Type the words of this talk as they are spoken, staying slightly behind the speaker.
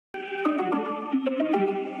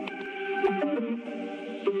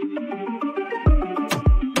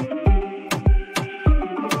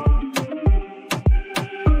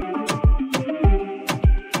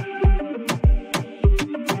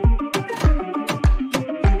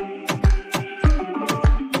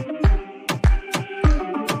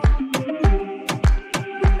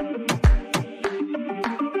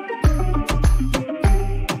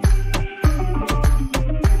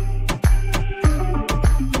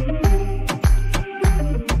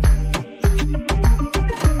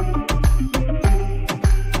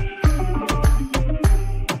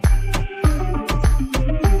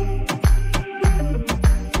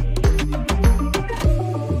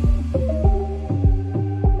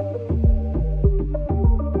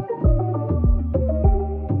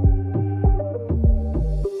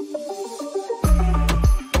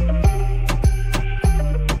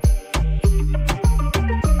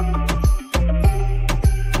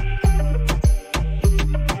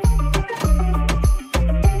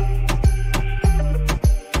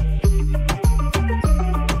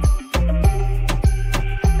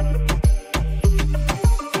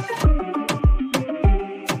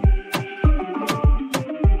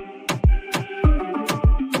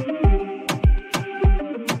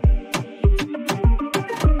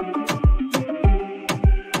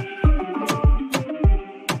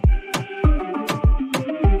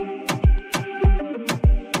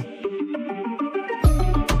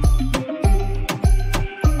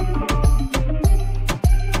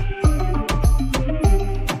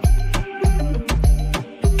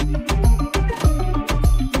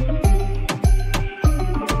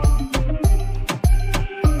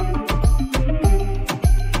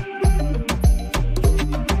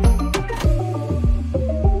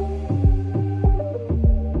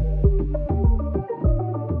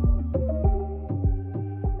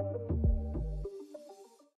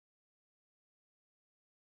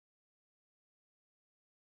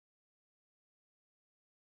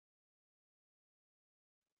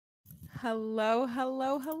Hello,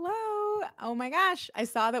 hello, hello. Oh my gosh, I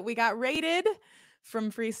saw that we got rated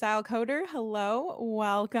from Freestyle Coder. Hello,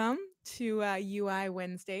 welcome to UI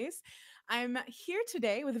Wednesdays. I'm here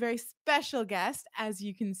today with a very special guest, as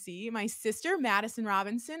you can see, my sister, Madison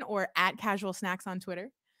Robinson, or at Casual Snacks on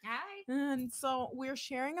Twitter. Hi. And so we're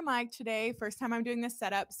sharing a mic today. First time I'm doing this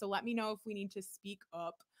setup, so let me know if we need to speak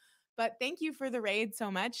up. But thank you for the raid so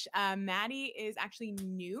much. Maddie is actually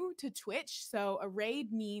new to Twitch. So a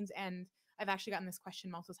raid means, and I've actually gotten this question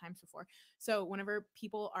multiple times before. So whenever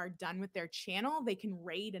people are done with their channel, they can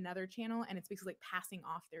raid another channel and it's basically like passing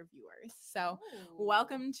off their viewers. So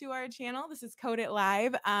welcome to our channel. This is Code It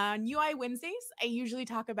Live. On UI Wednesdays, I usually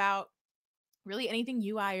talk about really anything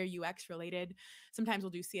UI or UX related. Sometimes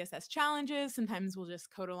we'll do CSS challenges. Sometimes we'll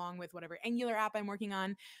just code along with whatever Angular app I'm working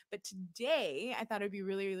on. But today I thought it'd be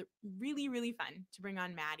really fun to bring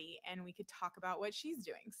on Maddie and we could talk about what she's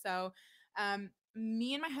doing. So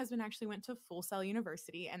me and my husband actually went to Full Sail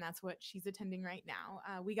University, and that's what she's attending right now.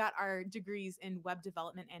 We got our degrees in web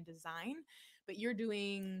development and design, but you're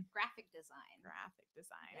doing Graphic design.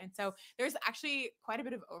 Yes. And so there's actually quite a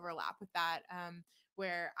bit of overlap with that.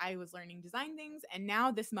 Where I was learning design things. And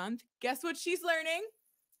now this month, guess what she's learning?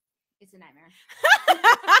 It's a nightmare.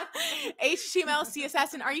 HTML,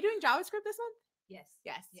 CSS. And are you doing JavaScript this month? Yes.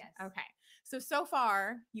 Okay. So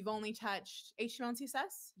far, you've only touched HTML and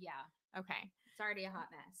CSS? Yeah. Okay. It's already a hot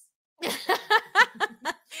mess.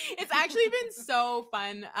 It's actually been so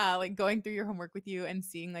fun like going through your homework with you and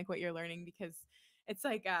seeing like what you're learning, because it's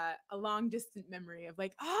like a long distant memory of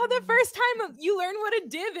like, oh, the first time you learn what a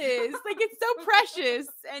div is. Like, it's so precious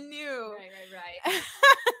and new. Right.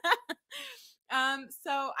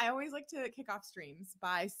 So I always like to kick off streams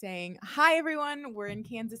by saying, hi, everyone. We're in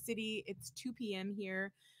Kansas City. It's 2 p.m.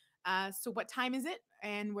 here. So what time is it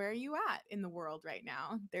and where are you at in the world right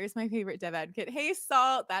now? There's my favorite dev advocate. Hey,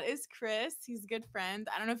 Salt, that is Chris. He's a good friend.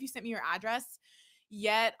 I don't know if you sent me your address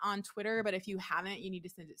yet on Twitter, but if you haven't, you need to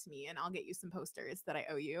send it to me and I'll get you some posters that I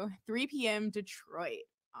owe you. 3 p.m. Detroit.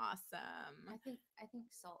 Awesome. I think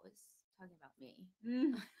Salt was talking about me.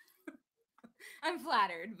 I'm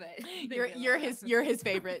flattered, but you're his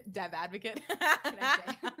favorite dev advocate.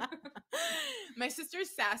 My sister's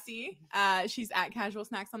sassy. She's at Casual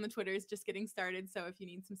Snacks on the Twitters, just getting started. So if you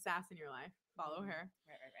need some sass in your life, follow her.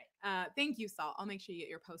 Right. Thank you, Salt. I'll make sure you get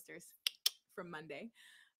your posters from Monday.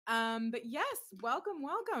 But yes, welcome.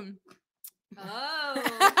 Oh.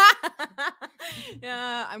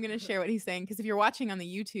 Yeah, I'm gonna share what he's saying, because if you're watching on the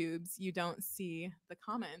YouTubes, you don't see the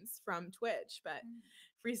comments from Twitch. But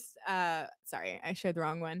sorry, I shared the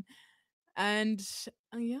wrong one. And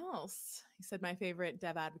yes, he said my favorite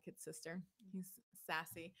dev advocate sister. He's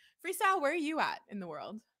sassy. Freestyle, where are you at in the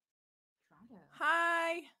world? Toronto.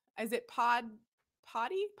 Hi. Is it Poddy?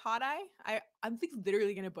 I'm like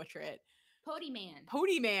literally gonna butcher it. Pody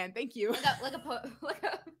man. Thank you.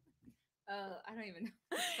 I don't even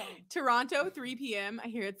know. Toronto, 3 p.m. I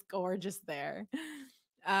hear it's gorgeous there.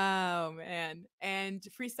 Oh man. And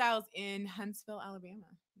Freestyle's in Huntsville, Alabama.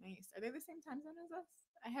 Nice. Are they the same time zone as us?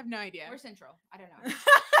 I have no idea. We're central. I don't know.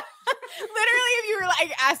 Literally, if you were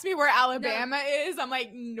like, ask me where Alabama is, I'm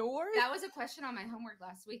like, north? That was a question on my homework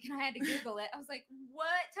last week, and I had to Google it. I was like, what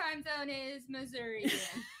time zone is Missouri in?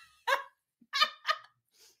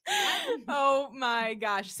 Oh my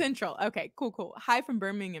gosh. Central. Okay, cool. Hi from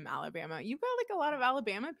Birmingham, Alabama. You've got like a lot of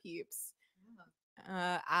Alabama peeps.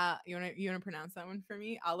 You wanna pronounce that one for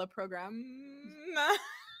me? A la program.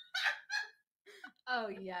 Oh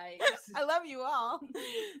yikes. I love you all.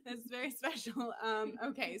 That's very special.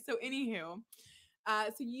 Okay, so anywho.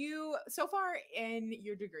 So you so far in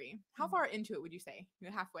your degree, how far into it would you say?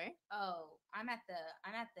 You're halfway? Oh, I'm at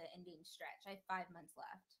the ending stretch. I have 5 months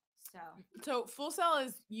left. So Full Sail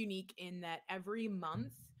is unique in that every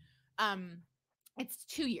month, it's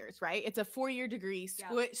 2 years, right? It's a 4-year degree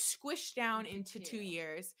squished down into 2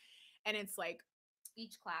 years, and it's like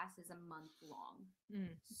each class is a month long.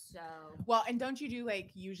 So well, and don't you do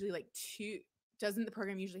like usually like two? Doesn't the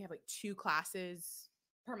program usually have like 2 classes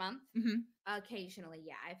per month? Mm-hmm. Occasionally,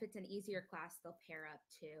 yeah. If it's an easier class, they'll pair up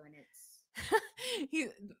 2, and it's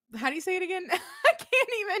how do you say it again? I can't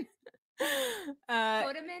even.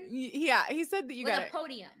 Podium? Yeah, he said that you like got a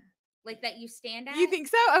podium, like that you stand at. You think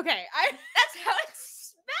so? Okay, that's how it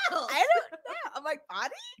smells. I don't know. I'm like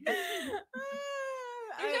body.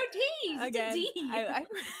 There's no T's. Again, it's a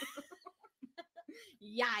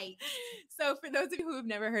D. Yikes. So for those of you who have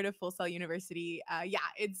never heard of Full Sail University,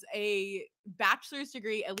 it's a bachelor's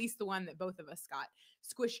degree, at least the one that both of us got,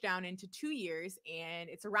 squished down into 2 years, and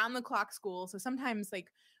it's around the clock school. So sometimes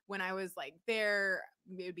like when I was like there,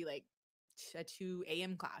 it would be like a 2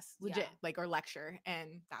 a.m. class, legit, Yeah. like, or lecture,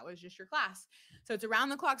 and that was just your class. So it's around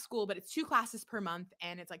the clock school, but it's 2 classes per month,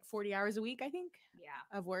 and it's like 40 hours a week, I think,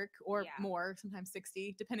 Yeah. of work, or Yeah. more, sometimes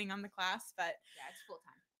 60, depending on the class. But Yeah, it's full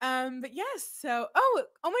time. but yes. So oh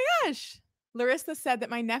my gosh, Larissa said that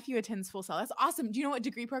my nephew attends Full Sail. That's awesome. Do you know what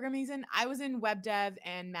degree program he's in? I was in web dev,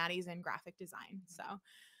 and Maddie's in graphic design. So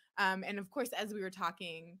and of course, as we were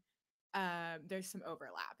talking, there's some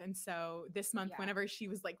overlap. And so this month, Yeah. whenever she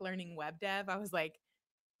was like learning web dev, I was like,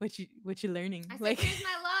 what you learning? I said, Like, here's my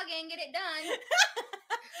login, get it done.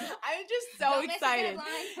 I'm just so Don't miss a excited.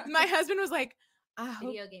 deadline. My husband was like, I hope.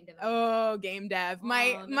 Video game development. Oh, game dev. Oh,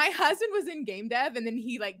 My that's- husband was in game dev, and then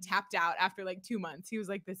he like tapped out after like 2 months. He was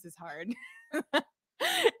like, this is hard.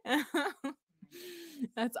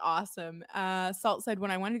 That's awesome. Salt said, when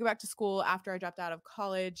I wanted to go back to school after I dropped out of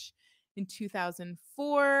college in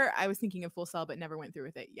 2004, I was thinking of Full Sail, but never went through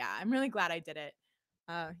with it. Yeah, I'm really glad I did it.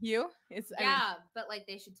 You? It's I mean, Yeah, but like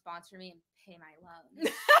they should sponsor me and pay my loans.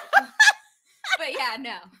 But yeah,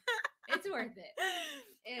 no, it's worth it.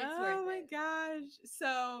 It's worth oh my it. gosh.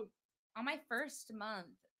 So On my first month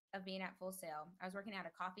of being at Full Sail, I was working at a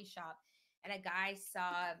coffee shop, and a guy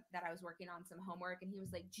saw that I was working on some homework, and he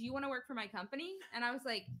was like, do you want to work for my company? And I was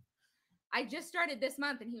like, I just started this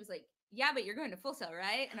month. And he was like, yeah, but you're going to Full Sail,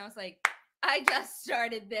 right? And I was like, I just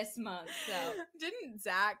started this month. So didn't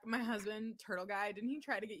Zach, my husband, turtle guy, didn't he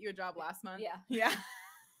try to get you a job last month? yeah. Yeah.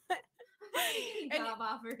 Job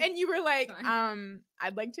offer. And you were like, Fine.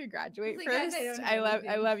 I'd like to graduate He's like, "Guys, first. I don't know I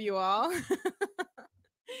anything." love you all.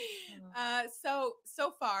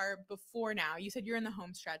 So far before now, you said you're in the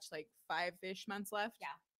home stretch, like 5-ish months left. Yeah.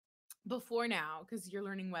 Before now, because you're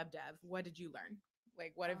learning web dev, what did you learn?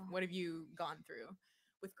 Like, what have you gone through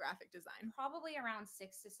with graphic design? Probably around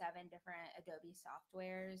 6 to 7 different Adobe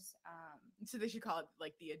softwares. So they should call it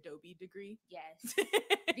like the Adobe degree. Yes,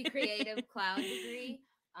 the Creative Cloud degree.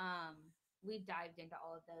 We've dived into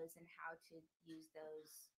all of those and how to use those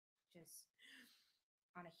just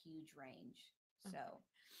on a huge range. So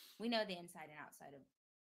we know the inside and outside of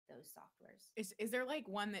those softwares. Is there like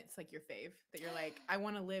one that's like your fave that you're like, I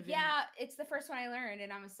want to live in? Yeah, it's the first one I learned,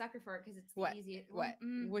 and I'm a sucker for it because it's What? the easiest. What?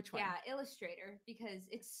 Which one? Yeah, Illustrator, because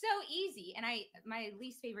it's so easy. And my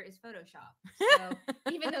least favorite is Photoshop. So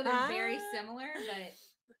even though they're very similar, but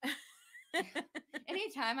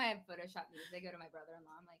anytime I have Photoshop news, I go to my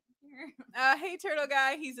brother-in-law. I'm like, here. Hey, turtle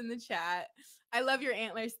guy, he's in the chat. I love your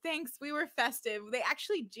antlers. Thanks. We were festive. They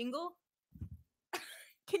actually jingle.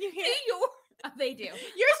 Can you hear? They do. Yours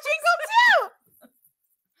jingle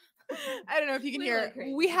too. I don't know if you can We hear. look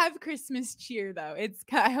crazy. We have Christmas cheer though.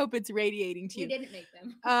 I hope it's radiating to We you. didn't make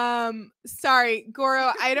them. Sorry,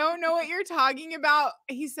 Goro. I don't know what you're talking about.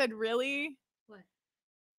 He said, "Really? What?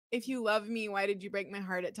 If you love me, why did you break my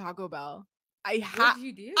heart at Taco Bell?" What did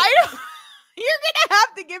you do? I don't. You're gonna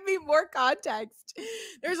have to give me more context.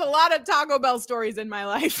 There's a lot of Taco Bell stories in my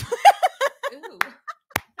life. Ooh, I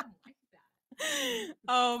don't like that.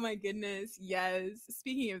 Oh my goodness. Yes.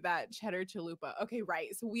 Speaking of that, cheddar chalupa. Okay,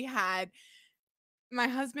 right. So we had my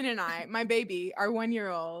husband and I, my baby, our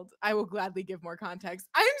 1-year-old. I will gladly give more context.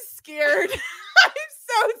 I'm scared. I'm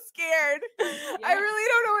so scared. I really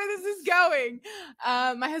don't know where this is going.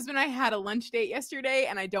 My husband and I had a lunch date yesterday,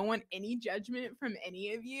 and I don't want any judgment from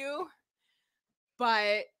any of you,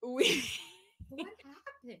 but What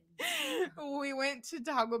happened? we went to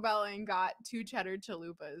Taco Bell and got 2 cheddar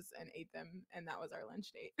chalupas and ate them, and that was our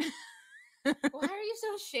lunch date. Why are you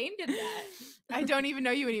so ashamed of that? I don't even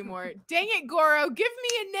know you anymore. Dang it, Goro, give me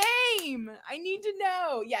a name. I need to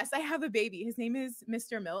know. Yes, I have a baby. His name is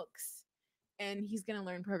Mr. Milks, and he's gonna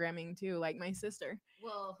learn programming too, like my sister.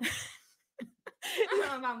 Well, I don't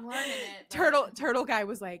know if I'm learning it. But... Turtle guy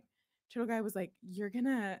was like, you're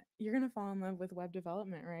gonna fall in love with web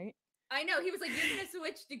development, right? I know. He was like, you're gonna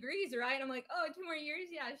switch degrees, right? I'm like, oh, 2 more years?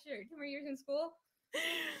 Yeah, sure. 2 more years in school.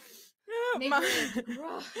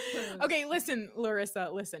 Okay, listen, Larissa,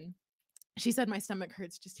 listen. She said my stomach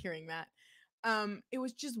hurts just hearing that. It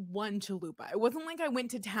was just 1 chalupa. It wasn't like I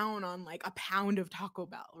went to town on like a pound of Taco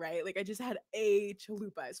Bell, right? Like I just had a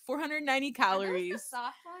chalupa. It's 490 calories. Are those the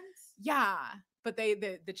soft ones? Yeah, but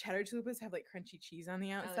the cheddar chalupas have like crunchy cheese on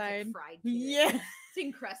the outside. Oh, it's like fried too. Yeah, it's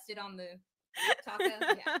encrusted on the taco.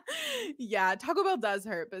 Yeah. Yeah, Taco Bell does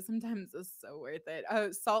hurt, but sometimes it's so worth it.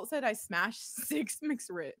 Salt said I smashed 6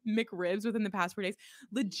 McRibs within the past 4 days.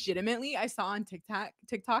 Legitimately, I saw on TikTok,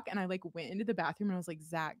 and I like went into the bathroom and I was like,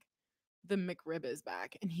 Zach, the McRib is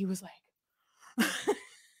back, and he was like.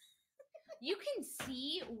 You can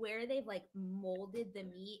see where they've like molded the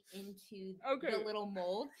meat into Okay. the little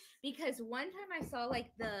mold, because one time I saw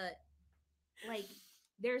like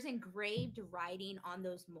there's engraved writing on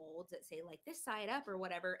those molds that say like this side up or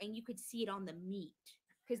whatever, and you could see it on the meat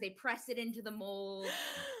because they press it into the mold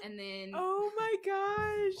and then Oh my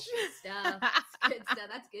gosh. stuff. It's good stuff.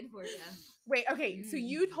 That's good for you. Wait, okay. So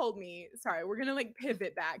you told me, sorry, we're gonna like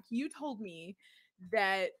pivot back. You told me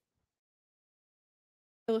that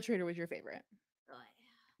Illustrator was your favorite. Oh,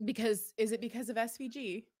 yeah. Because is it because of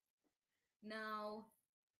SVG? No,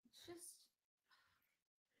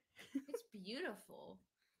 it's beautiful.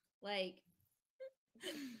 Like,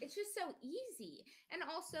 it's just so easy. And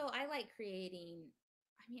also, I like creating.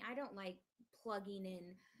 I mean, I don't like plugging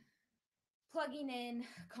in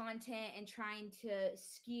content and trying to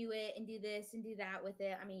skew it and do this and do that with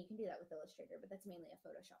it. I mean, you can do that with Illustrator, but that's mainly a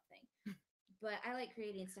Photoshop thing. But I like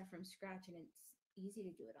creating stuff from scratch, and it's easy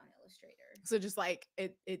to do it on Illustrator. So just like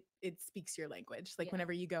it speaks your language. Like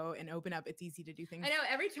whenever you go and open up, it's easy to do things. I know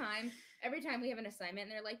every time we have an assignment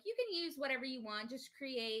and they're like, you can use whatever you want, just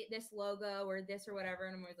create this logo or this or whatever.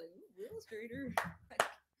 And I'm always like, ooh, Illustrator.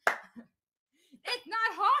 It's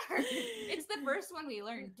not hard. It's the first one we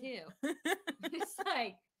learned too. It's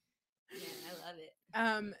like, man, I love it.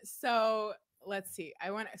 So let's see.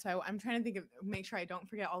 I'm trying to think of, make sure I don't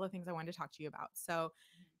forget all the things I wanted to talk to you about. So,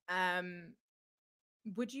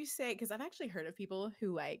 would you say, because I've actually heard of people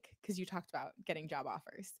who like, because you talked about getting job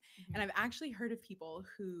offers, and I've actually heard of people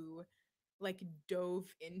who like dove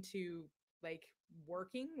into like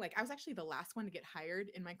working. Like I was actually the last one to get hired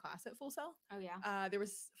in my class at Full Sail. Oh yeah. There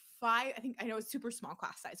was 5, I know it's super small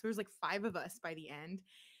class size. So there was like 5 of us by the end.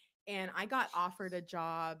 And I got offered the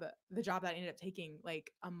job that I ended up taking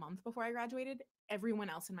like a month before I graduated. Everyone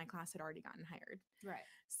else in my class had already gotten hired. Right.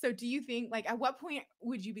 So do you think, like, at what point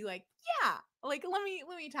would you be like, yeah, like, let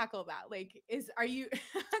me tackle that? Like, are you,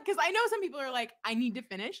 because I know some people are like, I need to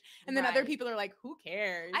finish. And then other people are like, who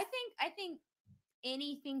cares? I think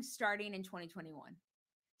anything starting in 2021.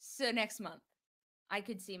 So next month, I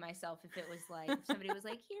could see myself if it was like, if somebody was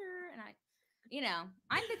like, here, and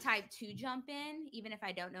I'm the type to jump in, even if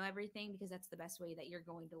I don't know everything, because that's the best way that you're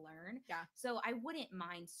going to learn. Yeah. So I wouldn't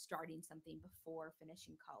mind starting something before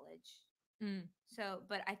finishing college. So,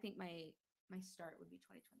 but I think my start would be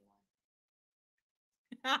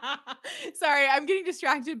 2021. Sorry, I'm getting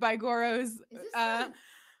distracted by Goro's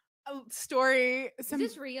story. Is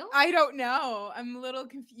this real? I don't know. I'm a little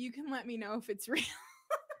confused. You can let me know if it's real.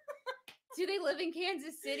 Do they live in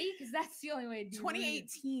Kansas City? Because that's the only way to do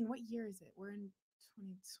 2018. What year is it? We're in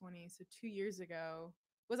 2020. So 2 years ago.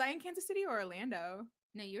 Was I in Kansas City or Orlando?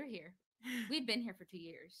 No, you're here. We've been here for 2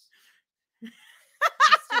 years.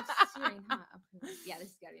 Yeah, this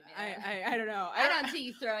has got to be made. I don't know. I don't see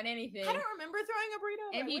you throwing anything. I don't remember throwing a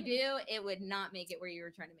burrito. If you do, it would not make it where you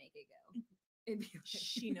were trying to make it go. It'd be like,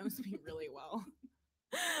 she knows me really well.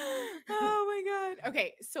 Oh my God.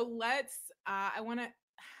 Okay, so let's. I want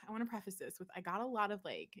to preface this with, I got a lot of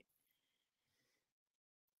like,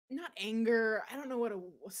 not anger. I don't know what a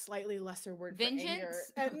slightly lesser word.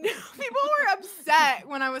 Vengeance. For anger. People were upset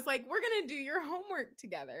when I was like, we're going to do your homework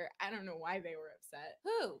together. I don't know why they were upset.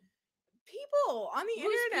 Who? People on the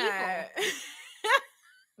internet.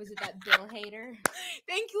 Was it that Bill hater?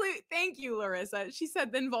 Thank you, Larissa. She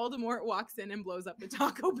said, then Voldemort walks in and blows up the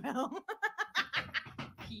Taco Bell.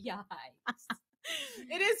 Yikes.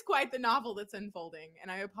 It is quite the novel that's unfolding.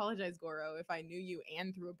 And I apologize, Goro, if I knew you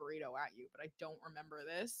and threw a burrito at you, but I don't remember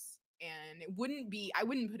this. And I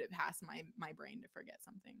wouldn't put it past my brain to forget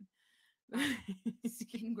something.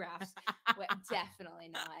 Skin grafts. Well, definitely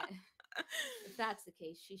not. If that's the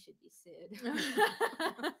case, she should be sued.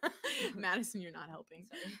 Madison, you're not helping.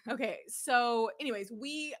 Sorry. Okay, so anyways,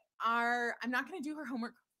 I'm not going to do her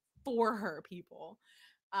homework for her, people.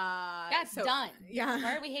 That's done. Yeah.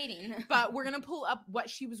 Why are we hating? But we're gonna pull up what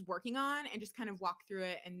she was working on and just kind of walk through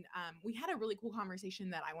it. And we had a really cool conversation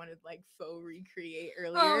that I wanted like faux recreate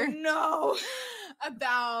earlier. Oh no!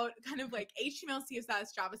 About kind of like HTML,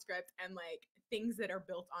 CSS, JavaScript, and like things that are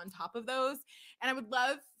built on top of those. And I would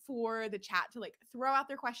love for the chat to like throw out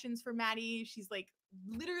their questions for Maddie. She's like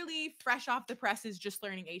literally fresh off the presses, just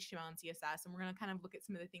learning HTML and CSS, and we're gonna kind of look at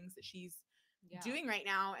some of the things that she's doing right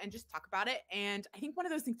now and just talk about it. And I think one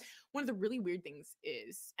of the really weird things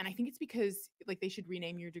is, and I think it's because like they should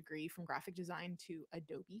rename your degree from graphic design to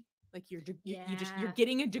Adobe. Like you're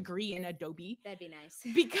getting a degree in Adobe. That'd be nice.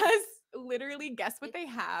 Because literally, guess what they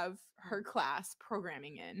have her class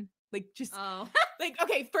programming in? Like just like,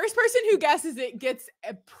 okay, first person who guesses it gets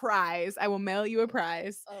a prize. I will mail you a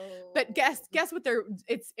prize. But guess what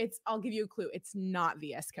it's I'll give you a clue. It's not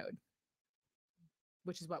VS Code,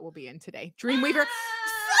 which is what we'll be in today. Dreamweaver.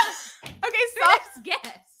 Okay, stop.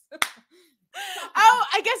 Guess. Oh,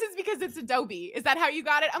 I guess it's because it's Adobe. Is that how you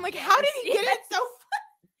got it? I'm like, how did he get it so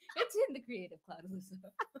fast? It's in the Creative Cloud, Alyssa.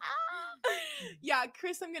 Yeah,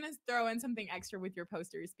 Chris, I'm gonna throw in something extra with your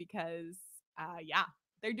posters because yeah,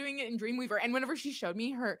 they're doing it in Dreamweaver. And whenever she was showing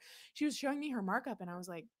me her markup, and I was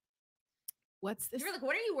like, what's this? You were like,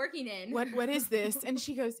 what are you working in? What is this? And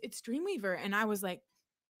she goes, it's Dreamweaver. And I was like,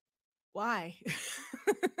 why?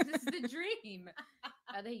 This is the dream.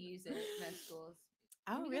 How they use it at med schools.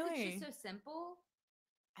 Oh, Because really? It's just so simple.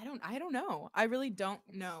 I don't know. I really don't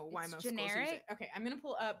know why it's most schools use generic. it. Okay, I'm gonna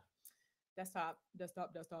pull up desktop.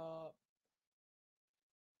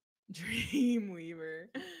 Dreamweaver.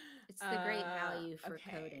 It's the great value for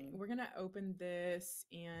okay. coding. We're gonna open this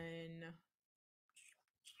in.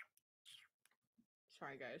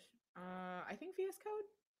 Sorry, guys. I think VS Code.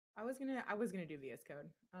 I was gonna do VS Code.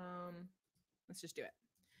 Let's just do it.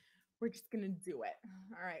 We're just gonna do it.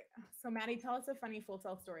 All right. So, Maddie, tell us a funny full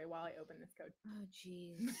self story while I open this code. Oh,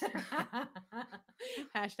 jeez.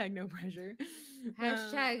 Hashtag no pressure.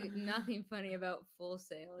 Hashtag nothing funny about Full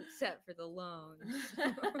Sail except for the loans.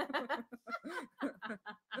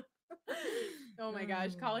 Oh my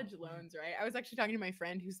gosh, college loans, right? I was actually talking to my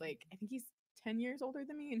friend who's like, I think he's 10 years older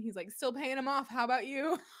than me, and he's like, still paying them off. How about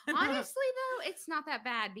you? Honestly, though, it's not that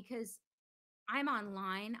bad because I'm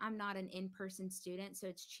online. I'm not an in-person student, so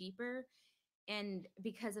it's cheaper. And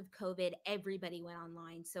because of COVID, everybody went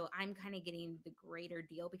online. So I'm kind of getting the greater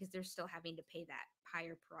deal because they're still having to pay that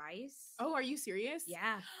higher price. Oh, are you serious?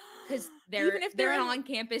 Yeah. Because they're an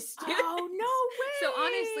on-campus student. Oh, no way. So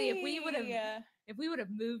honestly, if we would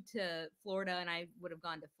have moved to Florida and I would have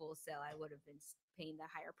gone to Full Sail, I would have been paying the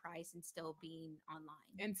higher price and still being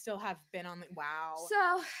online. And still have been on the wow.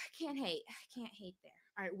 So can't hate there.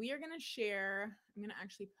 All right, we are gonna share. I'm gonna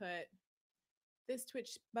actually put this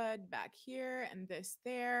Twitch bud back here and this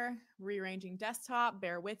there. Rearranging desktop.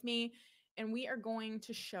 Bear with me, and we are going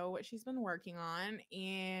to show what she's been working on.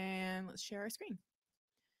 And let's share our screen.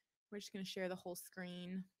 We're just gonna share the whole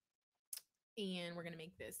screen, and we're gonna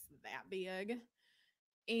make this that big.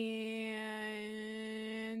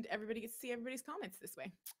 And everybody gets to see everybody's comments this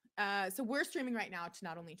way. So we're streaming right now to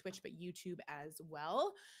not only Twitch but YouTube as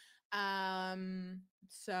well.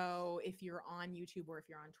 So if you're on YouTube or if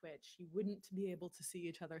you're on Twitch, you wouldn't be able to see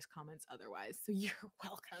each other's comments otherwise. So you're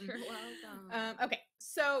welcome. You're welcome. Okay,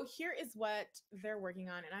 so here is what they're working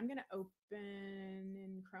on, and I'm gonna open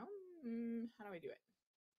in Chrome. How do I do it?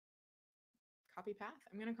 Copy path.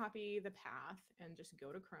 I'm gonna copy the path and just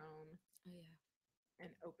go to Chrome. Oh yeah.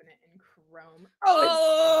 And open it in Chrome. Oh, it's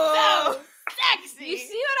so sexy. You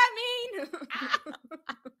see what I mean?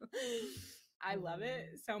 I love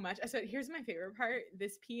it so much. So here's my favorite part: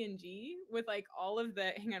 this PNG with like all of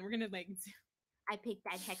the. Hang on, we're gonna like. I picked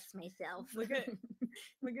that text myself. Look at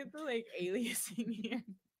the like aliasing here.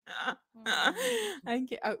 I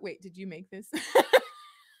can't, oh wait, did you make this?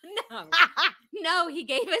 No. No, he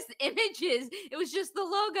gave us images. It was just the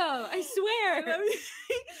logo. I swear.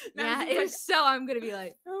 Yeah, it was so. I'm gonna be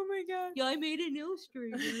like, oh my god. Yeah, I made an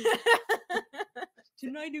illustrator.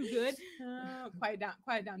 Didn't I do good? Quiet down,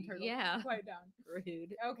 turtle. Yeah. Quiet down.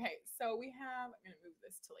 Rude. Okay, so we have. I'm gonna move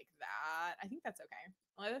this to like that. I think that's okay.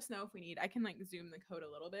 Let us know if we need. I can like zoom the code a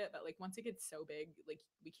little bit, but like once it gets so big, like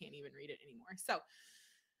we can't even read it anymore. So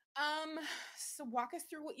walk us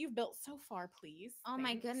through what you've built so far, please. Oh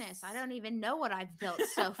my goodness, I don't even know what I've built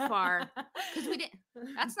so far because we didn't.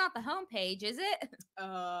 That's not the homepage, is it?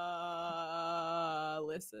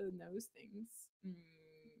 Alyssa knows things.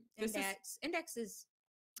 Index is.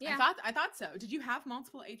 Yeah, I thought so. Did you have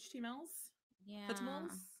multiple HTMLs? Yeah.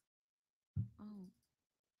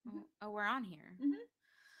 Oh, we're on here. Mm-hmm.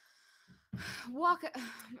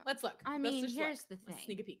 Let's look. Here's the thing. Let's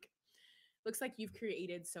sneak a peek. Looks like you've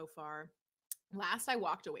created so far. Last I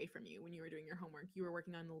walked away from you when you were doing your homework, you were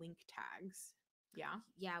working on the link tags. Yeah?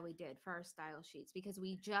 Yeah, we did for our style sheets because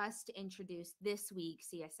we just introduced this week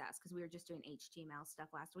CSS because we were just doing HTML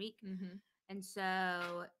stuff last week. Mm-hmm. And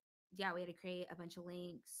so, yeah, we had to create a bunch of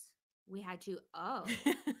links. We had to,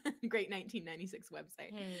 Great 1996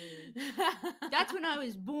 website. Hey, that's when I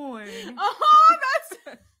was born. Oh,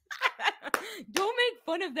 that's... Don't make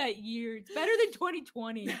fun of that year. It's better than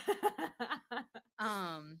 2020.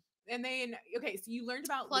 And then okay, so you learned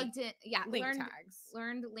about link tags.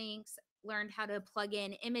 Learned links, learned how to plug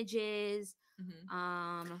in images.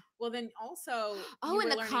 Mm-hmm. Well, then also in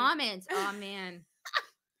the comments. Oh man.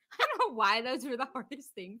 I don't know why those were the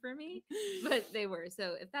hardest thing for me, but they were.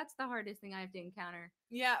 So if that's the hardest thing I have to encounter,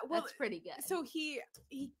 yeah, well, that's pretty good. So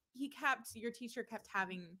your teacher kept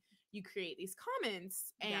having you create these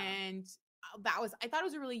comments, and I thought it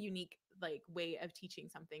was a really unique like way of teaching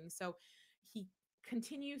something. So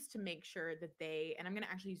continues to make sure that and I'm going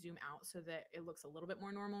to actually zoom out so that it looks a little bit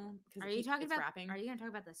more normal. Are you going to talk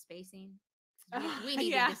about the spacing? We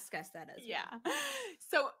need to discuss that as well.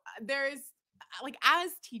 So there's like,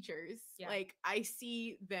 as teachers, Yeah. like I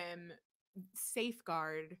see them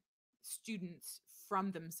safeguard students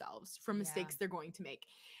from themselves, from mistakes they're going to make.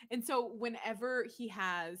 And so whenever he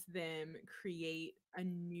has them create a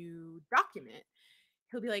new document,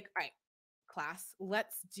 he'll be like, all right, class,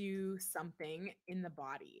 let's do something in the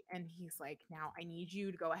body. And he's like, now I need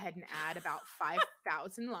you to go ahead and add about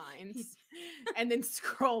 5,000 lines and then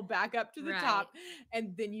scroll back up to the top.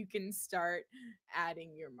 And then you can start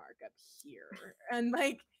adding your markup here. And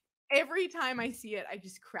like, every time I see it, I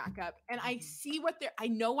just crack up, and I see I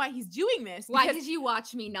know why he's doing this. Why? Because you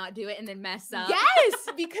watch me not do it and then mess up. Yes,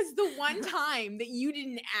 because the one time that you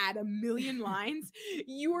didn't add 1,000,000 lines,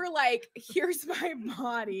 you were like, here's my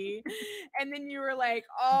body. And then you were like,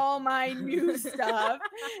 all my new stuff.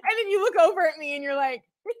 And then you look over at me and you're like,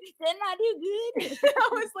 didn't I do good? I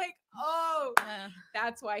was like, oh,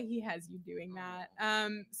 that's why he has you doing that.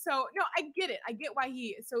 So no, I get it. I get why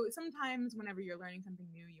so sometimes whenever you're learning something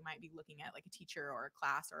new, you might be looking at like a teacher or a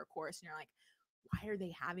class or a course, and you're like, why are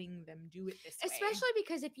they having them do it this way? Especially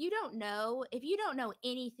because if you don't know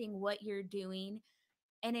anything what you're doing,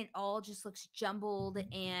 and it all just looks jumbled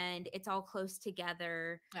and it's all close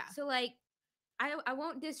together. Yeah. So like, I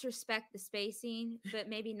won't disrespect the spacing, but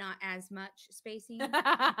maybe not as much spacing. Because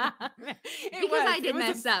I did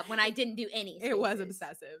mess up when I didn't do any spaces. It was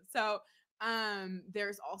obsessive. So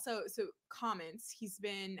there's also comments. He's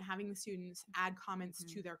been having the students add comments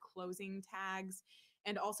to their closing tags.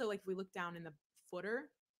 And also, like, if we look down in the footer,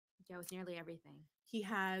 with nearly everything, he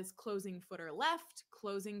has closing footer left,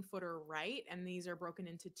 closing footer right, and these are broken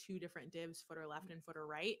into 2 different divs, footer left and footer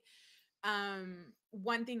right.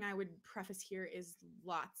 One thing I would preface here is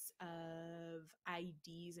lots of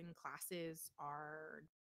IDs and classes are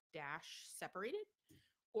dash separated,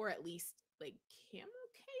 or at least like camel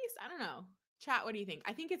case. I don't know. Chat, what do you think?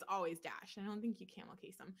 I think it's always dash. I don't think you camel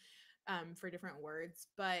case them for different words,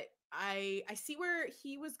 but I see where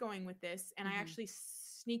he was going with this, and I actually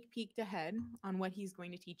sneak peeked ahead on what he's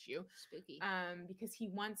going to teach you. Spooky. Because he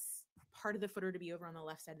wants part of the footer to be over on the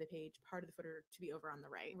left side of the page, part of the footer to be over on the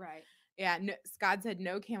right. Right. Yeah. No, Scott said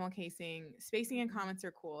no camel casing. Spacing and comments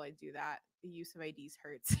are cool. I do that. The use of IDs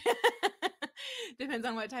hurts. Depends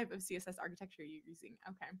on what type of CSS architecture you're using.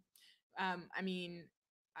 Okay. I mean,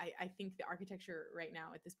 I think the architecture right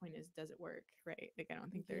now at this point does it work, right? Like, I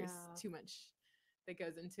don't think there's too much that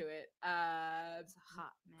goes into it. It's a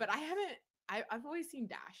hot mess. But I've always seen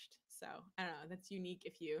dashed, so I don't know. That's unique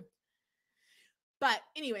if you. But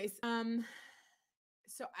anyways,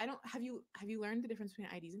 so have you learned the difference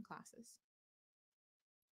between IDs and classes?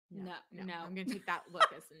 No. I'm gonna take that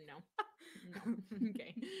look as a no.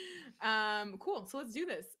 Okay. Cool. So let's do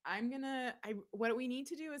this. What we need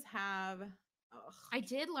to do is have. I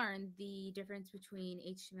did learn the difference between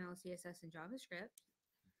HTML, CSS, and JavaScript.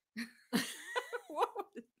 Whoa.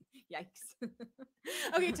 Yikes.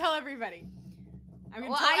 Okay, tell everybody. I'm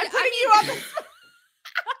putting you on the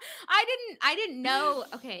I didn't know.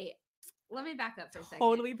 Okay, let me back up for a second.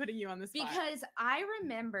 Totally putting you on the spot. Because I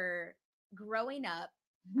remember growing up.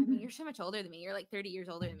 I mean, you're so much older than me. You're like 30 years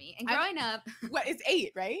older than me. And growing up. What, it's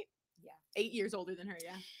 8, right? Yeah. 8 years older than her,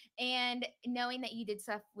 yeah. And knowing that you did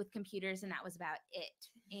stuff with computers and that was about it.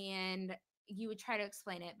 And you would try to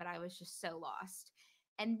explain it, but I was just so lost.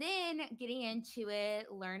 And then getting into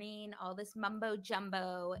it, learning all this mumbo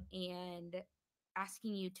jumbo, and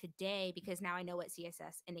asking you today, because now I know what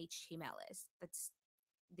CSS and HTML is. That's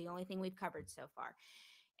the only thing we've covered so far.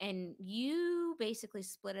 And you basically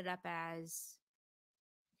split it up as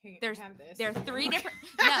there are 3 different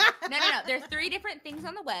no. There are 3 different things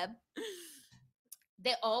on the web.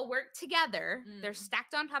 They all work together. They're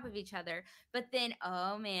stacked on top of each other. But then,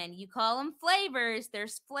 oh man, you call them flavors.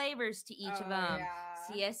 There's flavors to each of them. Yeah.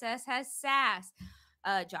 CSS has Sass.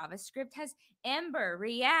 JavaScript has Ember,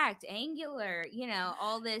 React, Angular,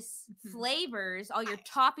 all this flavors, all your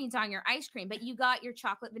toppings on your ice cream. But you got your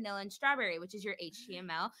chocolate, vanilla, and strawberry, which is your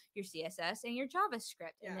HTML, your CSS, and your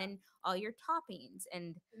JavaScript. Yeah. And then all your toppings.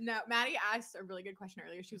 And no, Maddie asked a really good question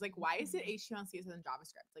earlier. She was like, why is it HTML, CSS, and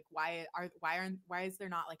JavaScript? Like, why is there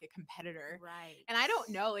not like a competitor? Right. And I don't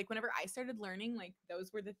know, like, whenever I started learning, like,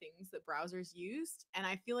 those were the things that browsers used. And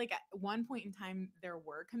I feel like at one point in time there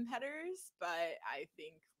were competitors, but I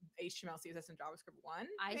think HTML, CSS, and JavaScript won,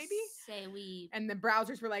 maybe. And the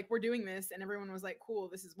browsers were like, we're doing this, and everyone was like, cool,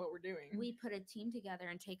 this is what we're doing. We put a team together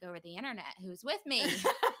and take over the internet. Who's with me?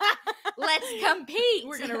 Let's compete.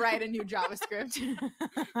 We're gonna write a new JavaScript.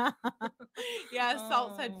 Yeah,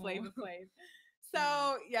 Salt said Flav.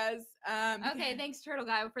 So yes. Okay, thanks, Turtle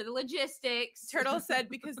Guy, for the logistics. Turtle said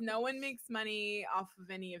because no one makes money off of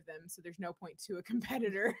any of them, so there's no point to a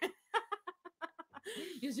competitor.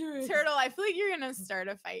 Turtle, I feel like you're gonna start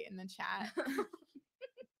a fight in the chat.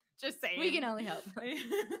 Just saying. We can only hope.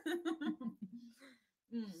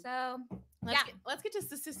 So let's get to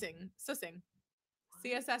sussing,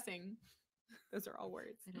 CSSing. Those are all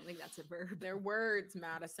words. I don't think that's a verb. They're words,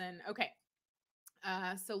 Madison. Okay.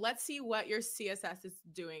 So let's see what your CSS is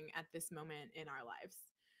doing at this moment in our lives.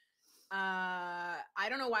 I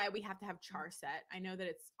don't know why we have to have char set. I know that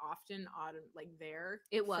it's often on like there.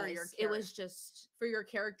 It was just for your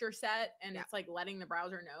character set, and it's like letting the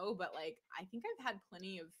browser know. But like, I think I've had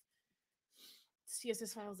plenty of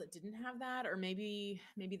CSS files that didn't have that, or maybe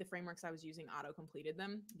the frameworks I was using auto completed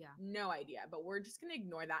them. Yeah, no idea. But we're just gonna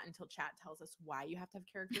ignore that until chat tells us why you have to have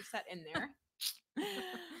character set in there.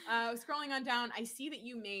 Scrolling on down, I see that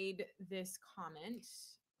you made this comment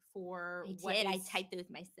for I typed it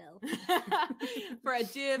with myself. for a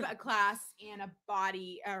div, a class, and a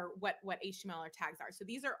body, or what HTML or tags are. So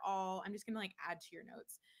these are all, I'm just gonna like add to your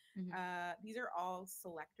notes. These are all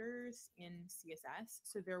selectors in CSS.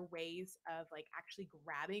 So they're ways of like actually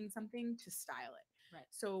grabbing something to style it. Right.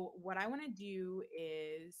 So what I want to do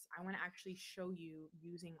is I want to actually show you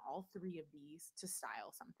using all three of these to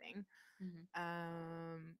style something.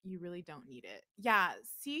 You really don't need it. Yeah.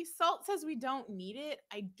 See, Salt says we don't need it.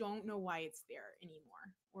 I don't know why it's there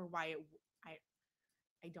anymore, or why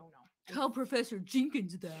I don't know. Tell Professor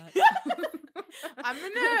Jenkins that. I'm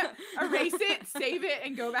gonna erase it, save it,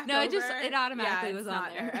 and go back. No, over. it automatically was on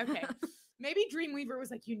there. Okay. Maybe Dreamweaver was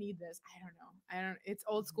like, you need this. I don't know. It's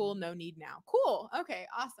old school, no need now. Cool. Okay,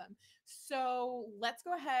 awesome. So let's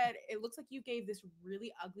go ahead. It looks like you gave this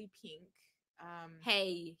really ugly pink.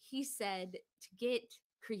 Hey, he said to get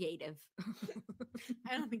creative.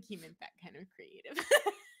 I don't think he meant that kind of creative.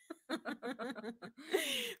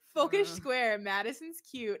 Focus square. Madison's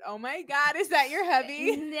cute. Oh my God, is that your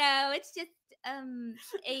hubby? No, it's just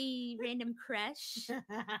a random crush.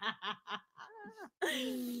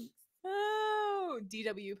 Oh,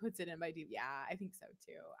 DW puts it in by D. Yeah, I think so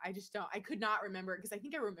too. I could not remember, because I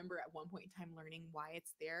think I remember at one point in time learning why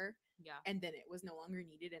it's there. Yeah. And then it was no longer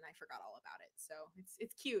needed and I forgot all about it. So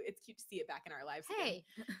it's cute. It's cute to see it back in our lives. Hey.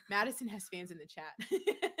 Again. Madison has fans in the chat.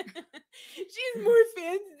 She has more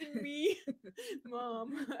fans than me.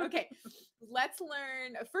 Mom. Okay. Let's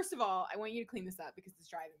learn. First of all, I want you to clean this up because it's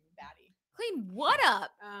driving me batty. Clean what up?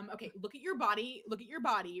 Okay, look at your body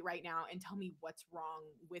right now and tell me what's wrong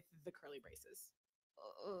with the curly braces.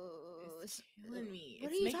 It's killing me.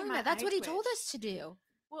 What are you talking about? That's what he told us to do.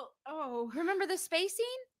 Well, remember the spacing?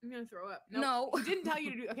 I'm gonna throw up. Nope, no, he didn't tell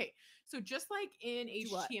you to do. Okay, so just like in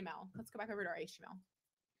HTML, let's go back over to our HTML.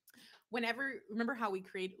 Remember how we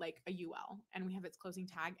create like a UL and we have its closing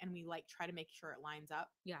tag and we like try to make sure it lines up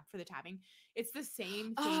for the tabbing. It's the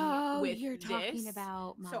same thing with you're this. Talking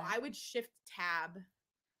about So I would shift tab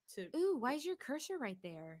to. Ooh, why is your cursor right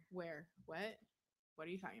there? Where? What are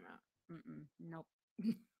you talking about? Nope.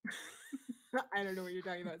 I don't know what you're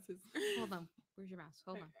talking about, sis. Hold on. Where's your mouse?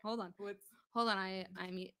 Hold on. What's? Hold on. I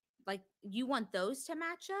mean, like, you want those to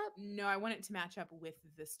match up? No, I want it to match up with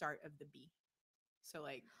the start of the B. So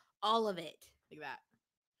like all of it, like that.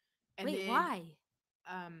 And wait, then, why?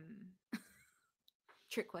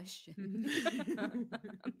 Trick question.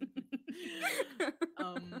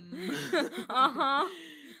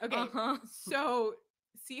 Okay. So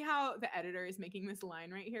see how the editor is making this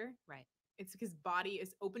line right here? Right. It's because body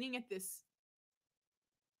is opening at this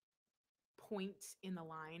point in the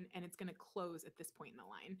line and it's going to close at this point in the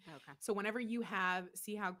line. Okay. So whenever you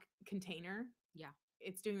see how container,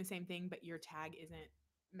 it's doing the same thing, but your tag isn't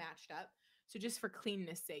matched up. So just for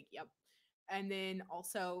cleanness sake, And then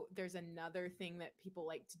also there's another thing that people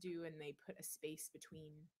like to do, and they put a space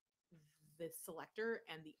between the selector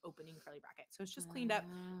and the opening curly bracket. So it's just cleaned up,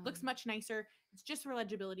 looks much nicer. It's just for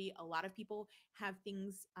legibility. A lot of people have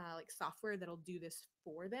things like software that'll do this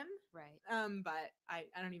for them. Right. But I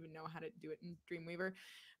don't even know how to do it in Dreamweaver.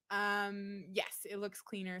 Yes, it looks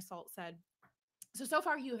cleaner, Salt said. So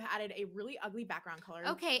far you have added a really ugly background color.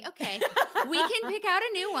 Okay. We can pick out a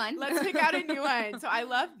new one. Let's pick out a new one. So I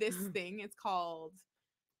love this thing. It's called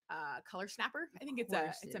Color Snapper. I think it's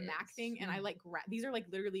a Mac thing, and I like these are like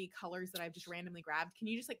literally colors that I've just randomly grabbed. Can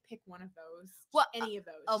you just like pick one of those? Well, any of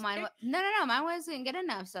those? Oh, mine. No, mine wasn't good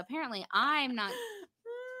enough. So apparently I'm not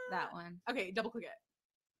that one. Okay, double click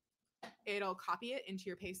it. It'll copy it into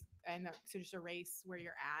your paste, and so just erase where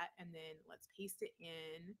you're at, and then let's paste it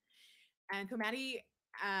in. And so Maddie,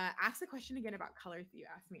 ask the question again about colors that you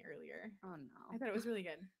asked me earlier. Oh no, I thought it was really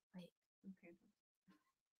good. Wait. Okay.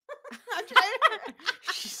 I'm trying.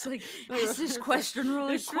 She's like, ask this question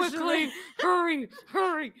really quickly. Hurry,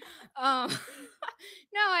 hurry. No,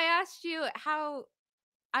 I asked you how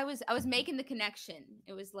I was making the connection.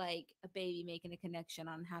 It was like a baby making a connection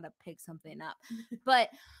on how to pick something up. But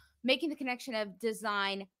making the connection of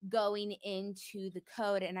design going into the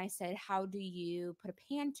code. And I said, how do you put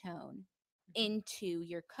a Pantone into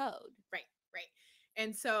your code? Right.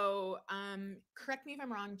 And so, correct me if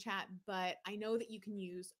I'm wrong, chat, but I know that you can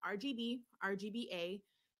use RGB, RGBA,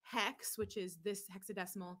 hex, which is this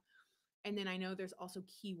hexadecimal, and then I know there's also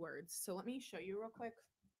keywords. So let me show you real quick.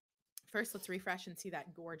 First, let's refresh and see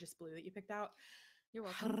that gorgeous blue that you picked out. You're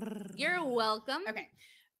welcome. You're welcome. Okay.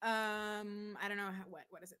 I don't know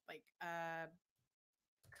what is it like?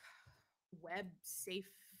 Web safe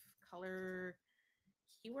color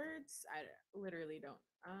keywords. I literally don't.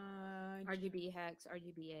 RGB hex,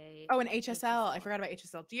 RGBA. Oh, and HSL. I forgot about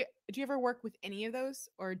HSL. Do you ever work with any of those,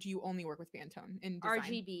 or do you only work with Pantone in design?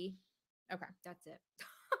 RGB. Okay, that's it.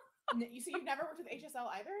 You see, you've never worked with HSL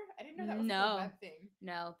either? I didn't know that was a web thing.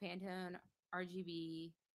 No, Pantone,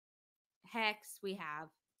 RGB, hex. We have.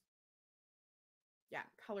 Yeah,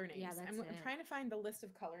 color names. Yeah, I'm trying to find the list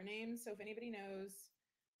of color names. So if anybody knows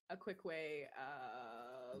a quick way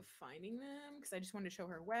of finding them, because I just wanted to show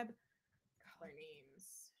her web color names.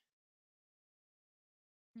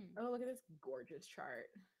 Oh, look at this gorgeous chart.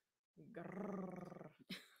 Grrr.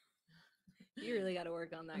 You really got to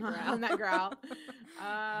work on that growl. On that growl.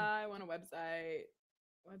 I want a website.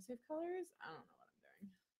 Web safe colors? I don't know what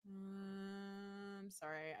I'm doing.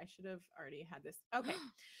 Sorry, I should have already had this. Okay.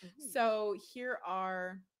 So here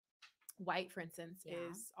are white, for instance,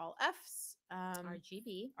 is all Fs.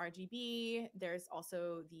 RGB. There's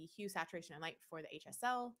also the hue, saturation, and light for the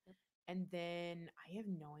HSL. Yep. And then I have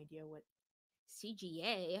no idea what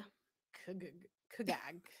CGA.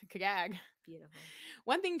 Kagag. Beautiful.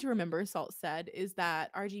 One thing to remember, Salt said, is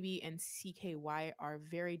that RGB and CKY are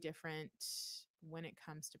very different when it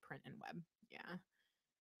comes to print and web. Yeah.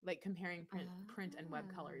 Like comparing print and web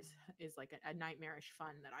colors is like a nightmarish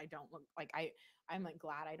fun that I don't look like. I'm like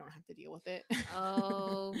glad I don't have to deal with it.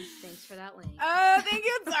 Oh, thanks for that link. Oh, thank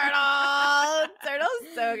you, Turtle.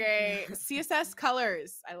 Turtle's so great. CSS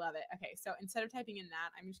colors. I love it. Okay, so instead of typing in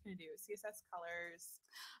that, I'm just going to do CSS colors.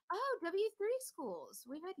 Oh, W3 schools.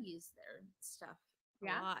 We've had to use their stuff a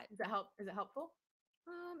lot. Is it helpful?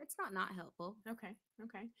 It's not helpful.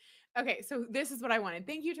 Okay. So this is what I wanted.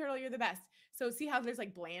 Thank you, Turtle. You're the best. So see how there's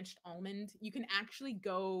like blanched almond? You can actually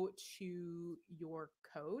go to your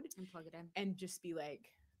code and plug it in and just be like,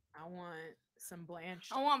 I want some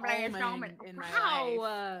blanched almond in my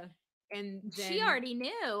life. And then she already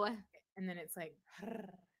knew. And then it's like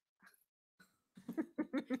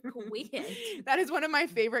weird. That is one of my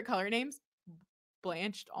favorite color names.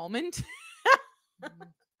 Blanched almond.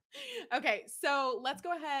 Okay, so let's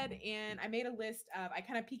go ahead, and I made a list of, I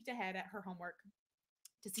kind of peeked ahead at her homework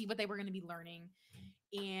to see what they were going to be learning,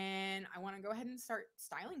 and I want to go ahead and start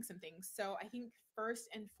styling some things. So I think first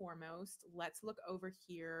and foremost, let's look over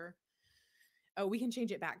here. Oh, we can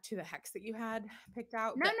change it back to the hex that you had picked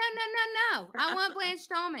out. No. I want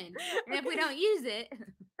blanched almond, and if we don't use it,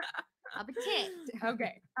 I'll be ticked.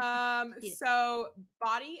 Okay. So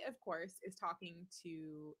body, of course, is talking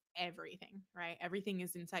to everything, right? Everything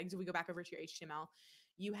is inside. So we go back over to your HTML.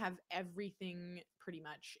 You have everything pretty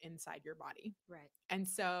much inside your body. Right. And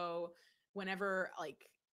so whenever like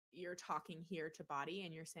you're talking here to body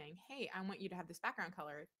and you're saying, hey, I want you to have this background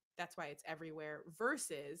color, that's why it's everywhere,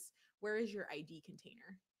 versus where is your ID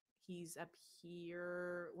container? He's up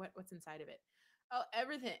here. What's inside of it? Oh,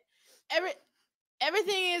 everything.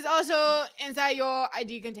 Everything is also inside your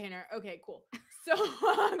ID container. Okay, cool. So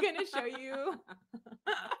I'm going to show you.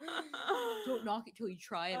 Don't knock it till you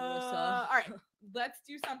try it, Alyssa. All right, let's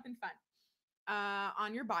do something fun.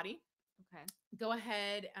 On your body. Okay. Go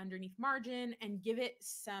ahead underneath margin and give it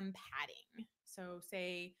some padding. So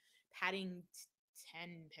say padding 10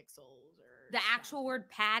 pixels or the actual word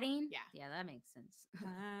padding. Yeah, that makes sense.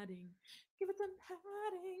 Padding. Give it some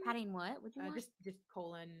padding. Padding what? Would you want? Just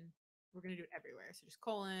colon. We're going to do it everywhere. So just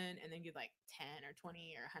colon and then do like 10 or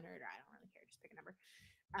 20 or 100 or I don't really care. Just pick a number.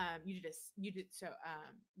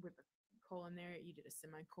 With the colon there, you did a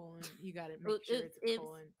semicolon. You got to make sure it's a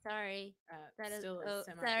colon. Sorry. That still is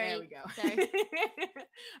semi. Sorry. There we go. Sorry.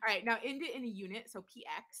 All right. Now end it in a unit. So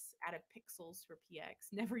px, add a pixels for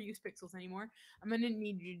px. Never use pixels anymore. I'm going to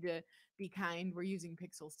need you to be kind. We're using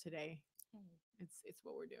pixels today. It's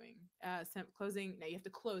what we're doing. Closing. Now you have to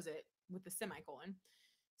close it with the semicolon.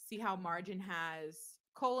 See how margin has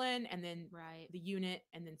colon and then the unit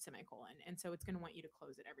and then semicolon. And so it's going to want you to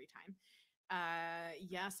close it every time.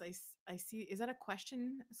 Yes, I see. Is that a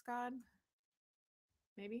question, Scott?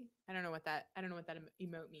 Maybe. I don't know what that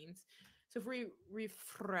emote means. So if we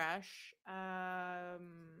refresh,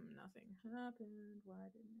 nothing happened. Why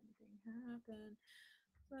didn't anything happen?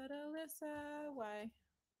 But Alyssa, why?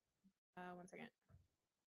 1 second.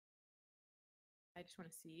 I just want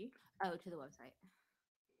to see. Oh, to the website.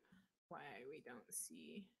 Why we don't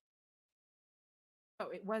see. Oh,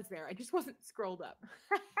 it was there. I just wasn't scrolled up.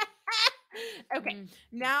 Okay.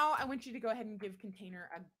 Now I want you to go ahead and give container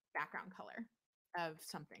a background color of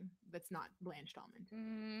something that's not blanched almond.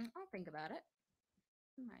 I'll think about it.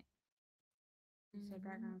 Right. So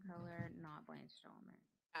background color, not blanched almond.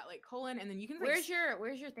 At like colon, and then you can. Like,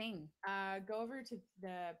 where's your thing? Go over to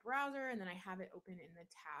the browser, and then I have it open in the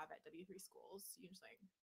tab at W3 Schools. You just like.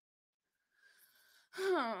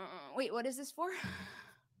 Wait, what is this for?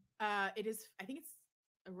 It is. I think it's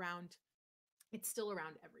around. It's still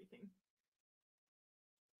around everything.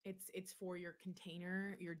 It's for your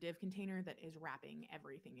container, your div container that is wrapping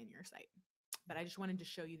everything in your site. But I just wanted to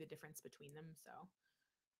show you the difference between them. So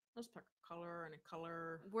let's pick a color and a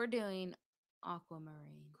color. We're doing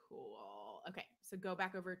aquamarine. Cool. Okay, so go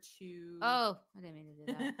back over to. Oh, I didn't mean to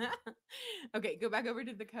do that. Okay, go back over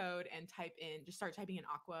to the code and type in. Just start typing in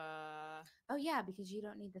aqua. Oh yeah, because you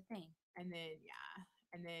don't need the thing. And then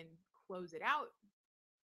and then close it out,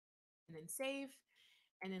 and then save.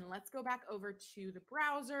 And then let's go back over to the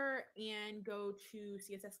browser and go to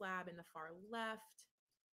CSS Lab in the far left.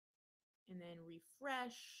 And then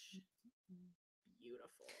refresh.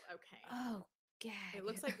 Beautiful. Okay. Oh, God. It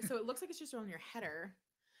looks like it's just on your header.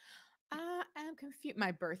 I'm confused.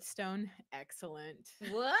 My birthstone. Excellent.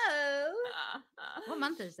 Whoa. What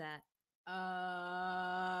month is that?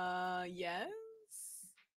 Yes.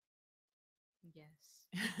 Yes.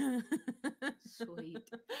 Sweet.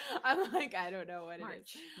 I'm like, I don't know what it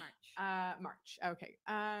is. March. Okay.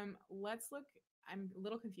 Let's look. I'm a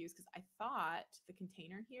little confused because I thought the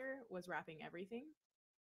container here was wrapping everything.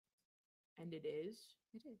 And it is.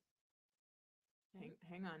 It is.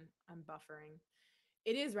 Hang on. I'm buffering.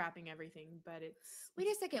 It is wrapping everything, but it's. Wait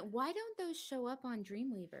a second. Why don't those show up on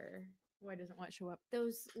Dreamweaver? Why doesn't what show up?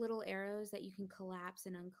 Those little arrows that you can collapse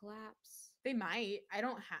and uncollapse. They might. I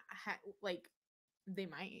don't like. They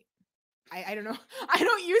might. I don't know. I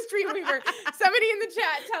don't use Dreamweaver. Somebody in the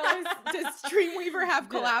chat tell us, does Dreamweaver have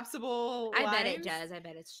collapsible lines? I bet it does. I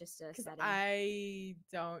bet it's just a setting. I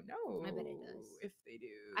don't know. I bet it does. If they do.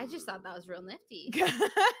 I just thought that was real nifty.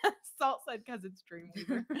 Salt said because it's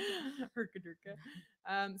Dreamweaver.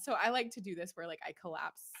 Herkadurka. So I like to do this where like I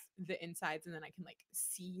collapse the insides and then I can like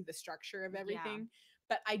see the structure of everything. Yeah.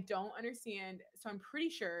 But I don't understand. So I'm pretty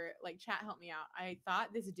sure, like chat help me out. I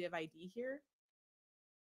thought this div ID here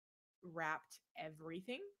wrapped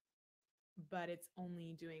everything, but it's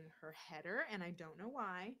only doing her header and I don't know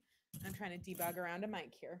why. I'm trying to debug around a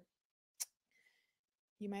mic here.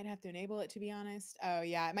 You might have to enable it, to be honest. Oh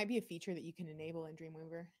yeah, it might be a feature that you can enable in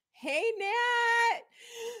Dreamweaver. Hey Nat!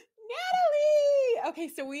 Natalie! Okay,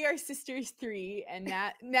 so we are sisters 3 and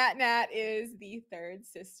Nat is the 3rd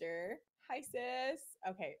sister. Hi sis.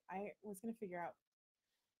 Okay, I was gonna figure out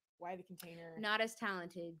why the container. Not as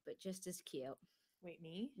talented, but just as cute. Wait,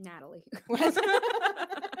 me? Natalie.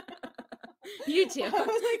 You too. I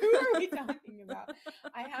was like, who are we talking about?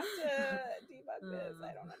 I have to debug this.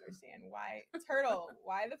 I don't understand why. Turtle,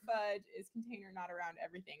 why the fudge is container not around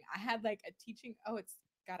everything? I had like a teaching. Oh, it's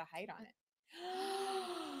got a height on it.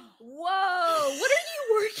 Whoa. What are you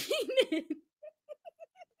working in?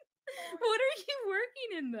 What are you working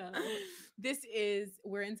in though?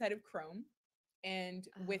 We're inside of Chrome. And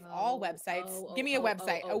with all websites, give me a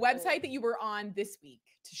website. A website that you were on this week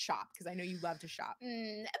to shop, because I know you love to shop.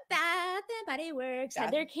 Bath and Body Works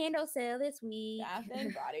had their candle sale this week. Bath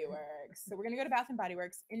and Body Works. So we're going to go to Bath and Body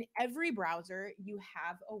Works. In every browser, you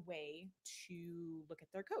have a way to look at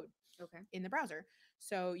their code in the browser.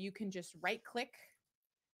 So you can just right click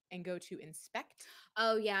and go to inspect.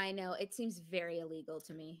 Oh, yeah, I know. It seems very illegal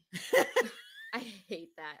to me. I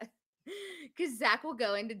hate that. Because Zach will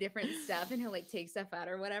go into different stuff and he'll like take stuff out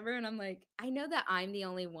or whatever. And I'm like, I know that I'm the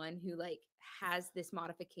only one who like has this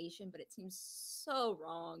modification, but it seems so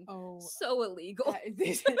wrong. Oh, so illegal.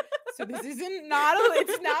 So this isn't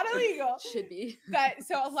it's not illegal. Should be. But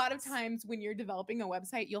so a lot of times when you're developing a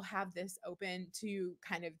website, you'll have this open to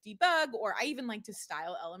kind of debug, or I even like to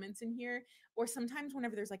style elements in here. Or sometimes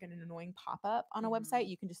whenever there's like an annoying pop-up on a website,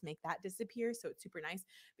 you can just make that disappear. So it's super nice.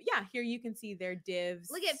 But yeah, here you can see their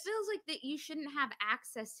divs. Like it feels like that you shouldn't have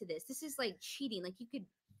access to this. This is like cheating. Like you could.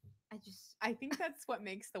 I think that's what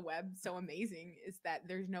makes the web so amazing is that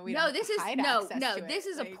there's no way. This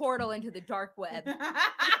is a portal into the dark web.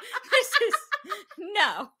 This is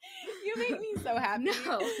No. You make me so happy.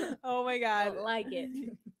 No. Oh my God. Don't like it.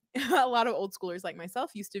 A lot of old schoolers like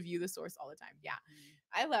myself used to view the source all the time. Yeah.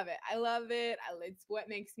 I love it. I love it. It's what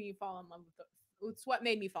makes me fall in love with it's what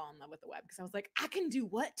made me fall in love with the web, because I was like, I can do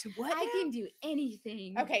what to what? I now? can do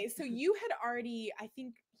anything. Okay, so you had already, I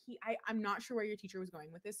think I'm not sure where your teacher was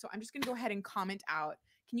going with this, so I'm just gonna go ahead and comment out.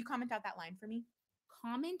 Can you comment out that line for me?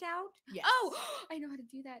 Comment out? Yes. Oh, I know how to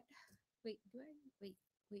do that. Wait, do I?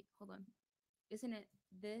 Wait, hold on. Isn't it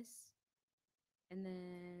this and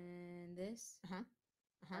then this?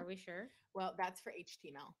 Are we sure? Well, that's for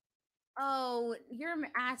HTML. Oh, you're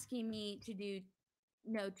asking me to do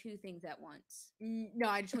two things at once. No,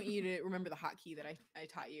 I just want you to remember the hotkey that I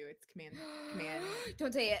taught you. It's command.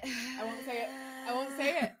 Don't say it. I won't say it. I won't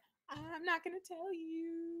say it. I'm not gonna tell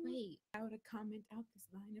you. Wait. How to comment out this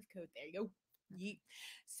line of code. There you go. Yeet.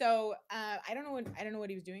 So I don't know what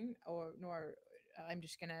he was doing,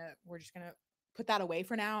 we're just gonna put that away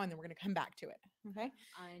for now, and then we're gonna come back to it. Okay.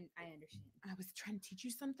 I understand. I was trying to teach you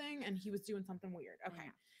something, and he was doing something weird. Okay.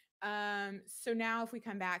 So now if we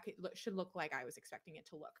come back, it should look like I was expecting it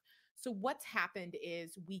to look. So what's happened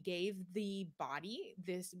is we gave the body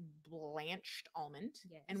this blanched almond,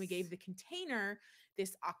 and we gave the container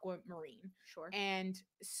this aquamarine. Sure. And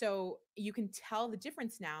so you can tell the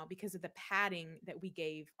difference now because of the padding that we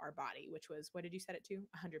gave our body, which was, what did you set it to?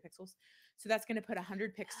 100 pixels. So that's going to put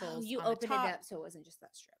 100 pixels. You on opened it up so it wasn't just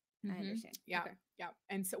that strip. I understand. Yeah. Okay. Yeah.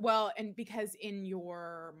 And so, and because in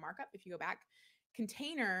your markup, if you go back,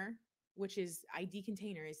 container, which is ID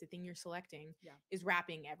container, is the thing you're selecting, is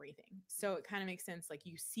wrapping everything. So it kind of makes sense. Like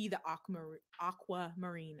you see the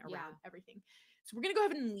aquamarine around everything. So we're going to go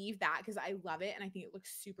ahead and leave that because I love it and I think it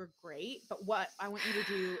looks super great. But what I want you to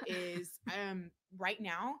do is right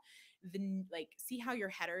now, see how your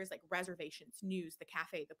headers, like reservations, news, the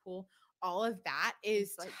cafe, the pool, all of that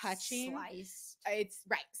is like touching. Sliced. It's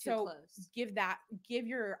right. So close. give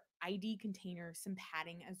your ID container some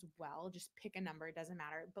padding as well. Just pick a number. It doesn't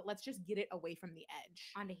matter. But let's just get it away from the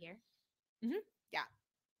edge. Onto here? Yeah.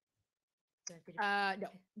 No.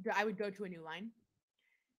 I would go to a new line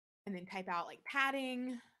and then type out like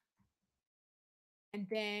padding and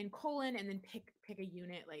then colon and then pick a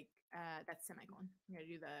unit like that's semicolon. I'm going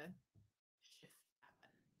to do the shift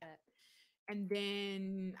button. And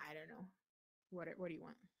then I don't know. What do you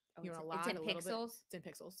want? You want a lot? It's in pixels? It's in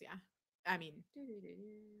pixels, yeah. I mean,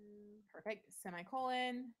 perfect.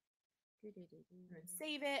 Semicolon. And then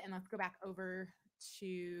save it. And let's go back over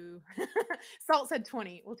to Salt said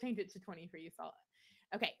 20. We'll change it to 20 for you, Salt.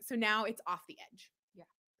 Okay, so now it's off the edge. Yeah.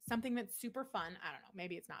 Something that's super fun. I don't know.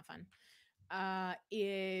 Maybe it's not fun.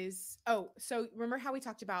 So remember how we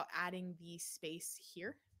talked about adding the space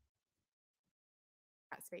here?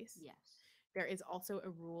 That space? Yes. There is also a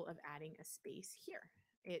rule of adding a space here.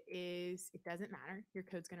 It doesn't matter. Your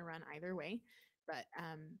code's going to run either way, but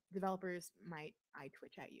developers might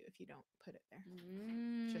twitch at you if you don't put it there.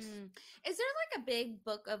 Is there like a big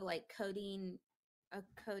book of like a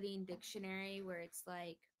coding dictionary where it's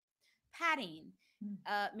like padding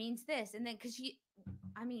means this, and then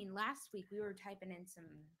last week we were typing in some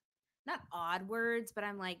not odd words, but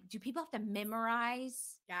I'm like, do people have to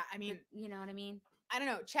memorize? Yeah, I mean, you know what I mean? I don't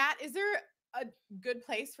know. Chat, is there a good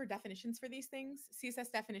place for definitions for these things?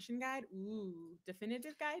 CSS definition guide? Ooh,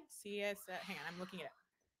 definitive guide? CS, hang on, I'm looking at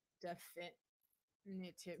it.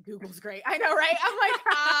 Definitive. Google's great. I know, right? I'm like,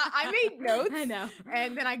 I made notes. I know.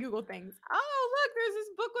 And then I Googled things. Oh, look, there's this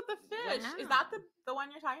book with the fish. Wow. Is that the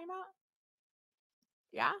one you're talking about?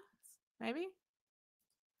 Yeah? Maybe?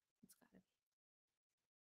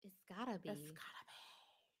 It's gotta be.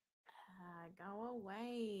 Go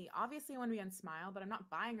away. Obviously, I want to be on Smile, but I'm not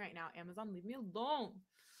buying right now. Amazon, leave me alone.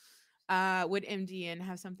 Would MDN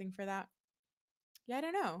have something for that? Yeah, I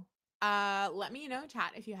don't know. Let me know,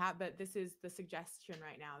 chat, if you have, but this is the suggestion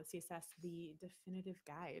right now. The CSS, the definitive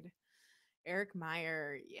guide. Eric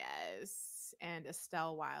Meyer, yes. And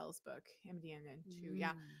Estelle Wiles' book, MDN too.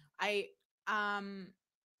 Yeah.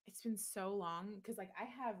 It's been so long because like I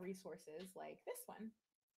have resources like this one.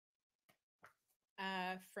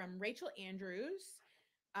 From Rachel Andrews,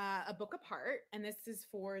 A Book Apart, and this is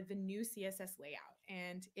for the new CSS layout,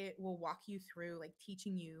 and it will walk you through like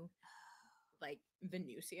teaching you like the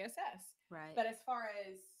new CSS. Right. But as far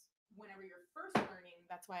as whenever you're first learning,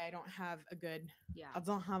 that's why I don't have a good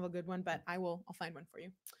one, but I'll find one for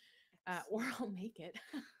you. Or I'll make it.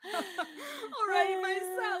 I'll write it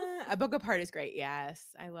myself. A Book Apart is great. Yes.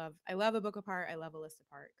 I love A Book Apart. I love Alyssa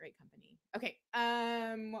Apart. Great company. Okay.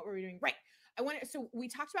 What were we doing? Right. So we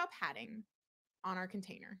talked about padding on our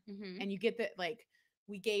container and you get that, like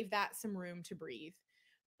we gave that some room to breathe,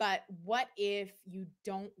 But what if you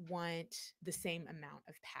don't want the same amount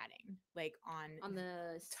of padding, like on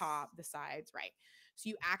the top, the sides, right? So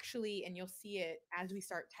you actually, and you'll see it as we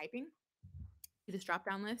start typing, this drop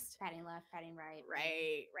down list. padding left, padding right.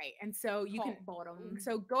 Right. And so you can, bottom.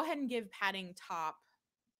 so go ahead and give padding top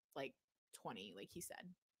like 20, like he said.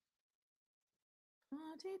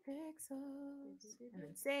 20 pixels. And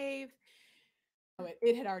then save. Oh,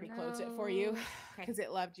 it had already closed it for you because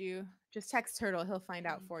it loved you. Just text Turtle. He'll find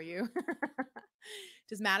out for you.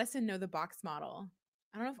 Does Madison know the box model?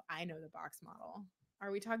 I don't know if I know the box model.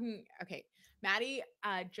 Are we talking? Okay. Maddie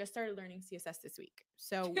just started learning CSS this week.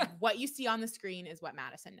 So what you see on the screen is what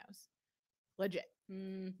Madison knows. Legit. I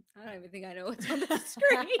don't even think I know what's on the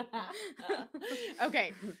screen.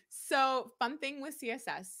 Okay. So fun thing with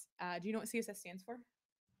CSS. Do you know what CSS stands for?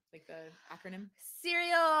 Like the acronym?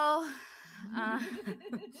 Cereal,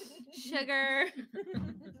 sugar,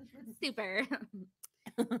 super.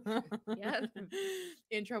 Yep.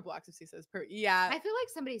 Intro blocks of CSS. Yeah. I feel like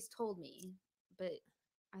somebody's told me, but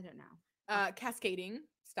I don't know. Cascading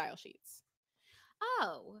style sheets.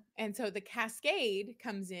 Oh. And so the cascade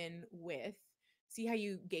comes in with, see how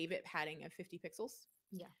you gave it padding of 50 pixels?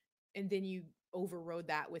 Yeah. And then you overrode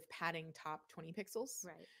that with padding top 20 pixels.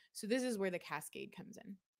 Right. So this is where the cascade comes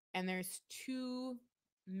in. And there's two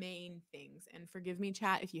main things. And forgive me,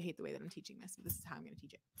 chat, if you hate the way that I'm teaching this, but this is how I'm going to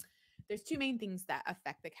teach it. There's two main things that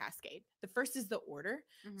affect the cascade. The first is the order.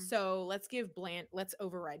 So let's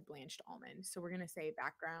override blanched almond. So we're going to say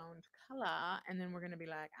background color, and then we're going to be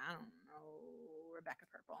like, I don't know, Rebecca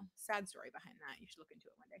purple. Sad story behind that. You should look into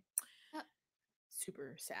it one day.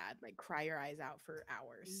 Super sad. Like cry your eyes out for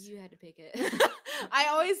hours. You had to pick it. I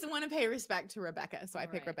always want to pay respect to Rebecca, so I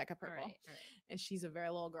pick Right, Rebecca purple. right. And she's a very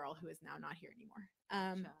little girl who is now not here anymore.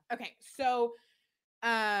 Gotcha. Okay, so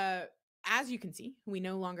as you can see, we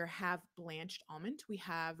no longer have blanched almond. We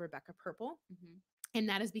have Rebecca purple. And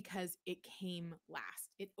that is because it came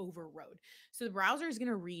last. It overrode. So the browser is going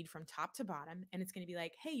to read from top to bottom, and it's going to be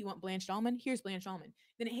like, hey, you want blanched almond? Here's blanched almond.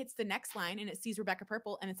 Then it hits the next line, and it sees Rebecca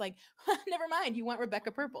purple, and it's like, never mind, you want Rebecca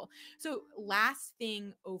purple. So last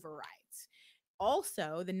thing overrides.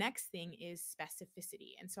 Also, the next thing is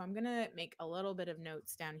specificity. And so I'm going to make a little bit of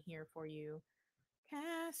notes down here for you.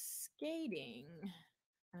 Cascading.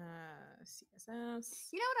 CSS.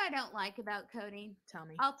 You know what I don't like about coding? Tell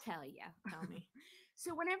me. I'll tell you. Tell me.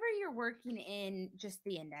 So whenever you're working in just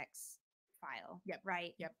the index file,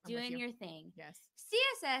 right? Yep. Doing your thing. Yes.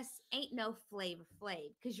 CSS ain't no flavor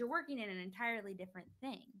because you're working in an entirely different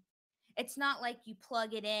thing. It's not like you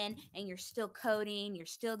plug it in and you're still coding, you're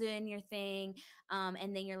still doing your thing,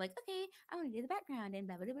 and then you're like, okay, I want to do the background and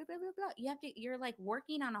blah blah blah blah blah blah. You're like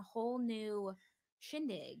working on a whole new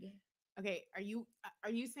shindig. Okay, are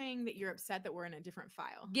you saying that you're upset that we're in a different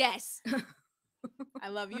file? Yes. I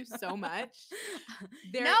love you so much.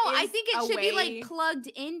 I think it should be like plugged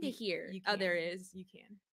into here. You can. There is. You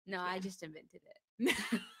can. No, I just invented it.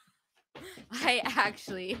 I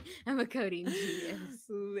actually am a coding genius.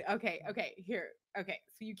 Okay. Here. Okay.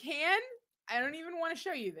 So you can. I don't even want to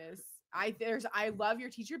show you this. I love your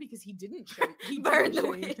teacher because he didn't show you. He burned the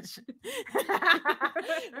witch.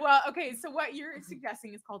 Well, okay. So what you're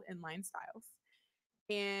suggesting is called inline styles.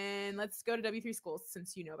 And let's go to W3 Schools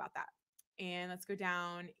since you know about that. And let's go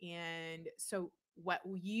down. And so what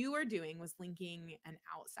you are doing was linking an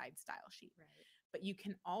outside style sheet. Right. But you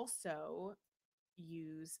can also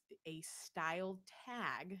use a style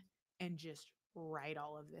tag and just write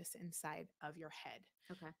all of this inside of your head.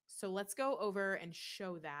 Okay. So let's go over and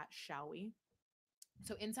show that, shall we?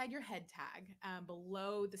 So inside your head tag,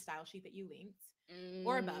 below the style sheet that you linked,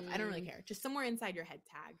 or above, I don't really care. Just somewhere inside your head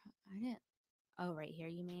tag. I didn't. Oh, right here,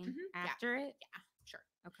 you mean? After it? Yeah, sure.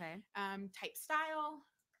 Okay. Type style,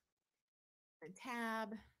 and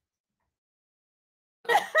tab.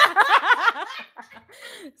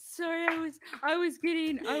 Sorry, what's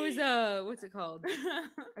it called?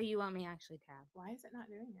 Oh, you want me actually tab? Why is it not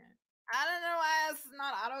doing it? I don't know why it's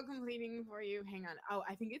not auto-completing for you. Hang on. Oh,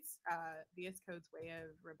 I think it's VS Code's way of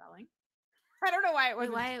rebelling. I don't know why it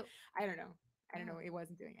wasn't. I don't know. I don't know. It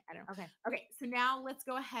wasn't doing it. I don't know. Okay. Okay. So now let's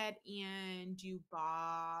go ahead and do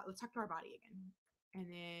let's talk to our body again. And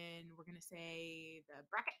then we're going to say the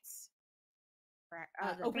brackets.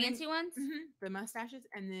 The fancy ones? The mustaches.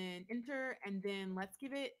 And then enter. And then let's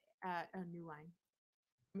give it a new line.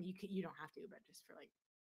 I mean, you don't have to, but just for like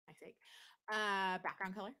my sake.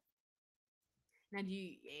 Background color. Now do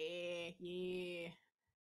you, yeah.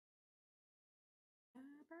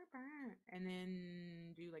 And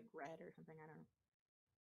then do like red or something. I don't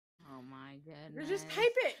know. Oh my goodness. Just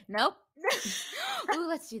type it. Nope. Ooh,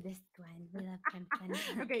 let's do this one. We love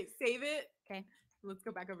pumpkin. Okay, save it. Okay. Let's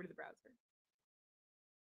go back over to the browser.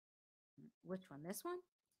 Which one? This one?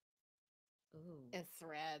 Ooh. It's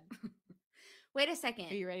red. Wait a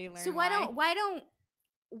second. Are you ready to learn So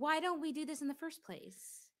why don't we do this in the first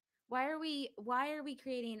place? Why are we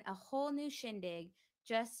creating a whole new shindig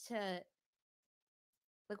just to,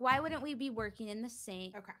 like, why wouldn't we be working in the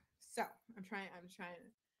same? Okay, so I'm trying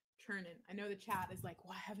to turn in. I know the chat is like,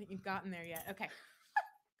 why haven't you gotten there yet? Okay.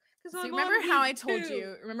 So remember how I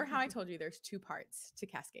told you there's two parts to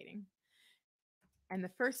cascading. And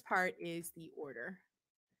the first part is the order.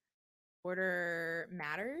 Order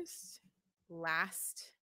matters.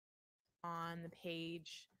 Last on the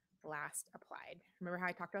page, last applied. Remember how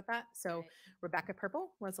I talked about that? So Right. Rebecca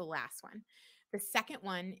Purple was the last one. The second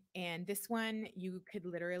one, and this one you could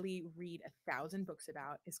literally read 1,000 books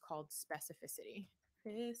about, is called specificity.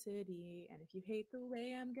 Specificity. And if you hate the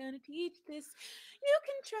way I'm going to teach this, you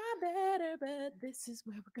can try better, but this is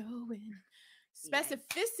where we're going.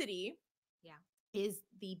 Specificity is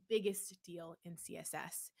the biggest deal in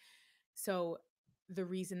CSS. So the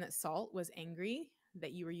reason that Salt was angry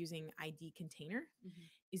that you were using ID container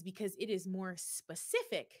is because it is more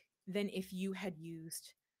specific than if you had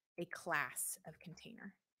used a class of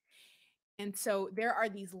container. And so there are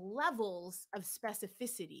these levels of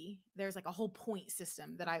specificity. There's like a whole point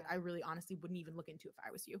system that I really honestly wouldn't even look into if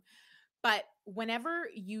I was you. But whenever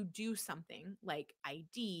you do something like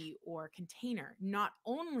ID or container, not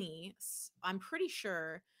only, I'm pretty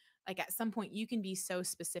sure, like at some point you can be so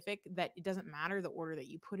specific that it doesn't matter the order that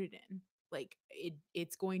you put it in. Like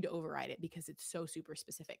it's going to override it because it's so super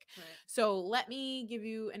specific. Right. So let me give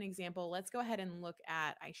you an example. Let's go ahead and look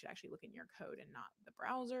at, I should actually look in your code and not the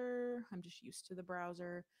browser. I'm just used to the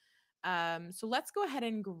browser. So let's go ahead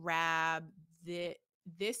and grab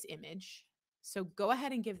this image. So go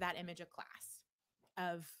ahead and give that image a class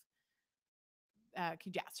of,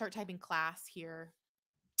 start typing class here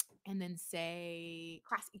and then say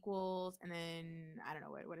class equals, and then I don't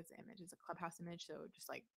know, what is the image? It's a Clubhouse image. So just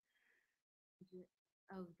like,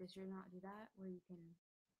 does your not do that where you can?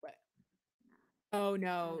 What? Oh,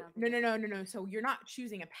 no. No. So you're not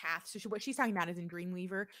choosing a path. So what she's talking about is in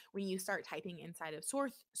Dreamweaver, when you start typing inside of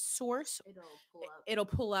source, it'll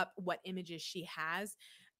pull up what images she has.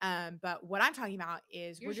 But what I'm talking about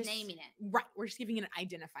is we're just naming it. Right. We're just giving it an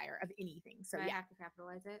identifier of anything. So I have to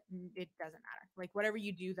capitalize it? It doesn't matter. Like whatever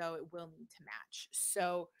you do though, it will need to match.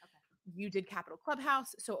 So you did capital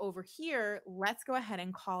Clubhouse. So over here, let's go ahead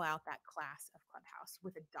and call out that class of Clubhouse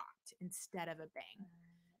with a dot instead of a bang.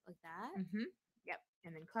 Like that? Mm-hmm. Yep.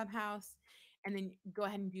 And then Clubhouse. And then go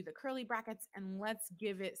ahead and do the curly brackets and let's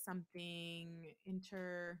give it something.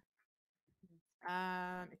 Enter.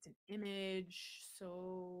 It's an image.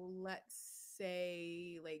 So let's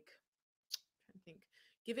say like, I'm trying to think,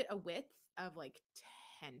 give it a width of like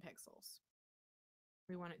 10 pixels.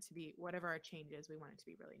 We want it to be, whatever our change is, we want it to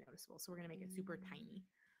be really noticeable. So we're going to make it super tiny.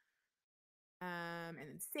 And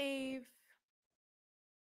then save.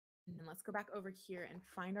 And then let's go back over here and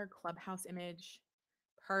find our Clubhouse image.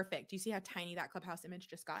 Perfect. Do you see how tiny that Clubhouse image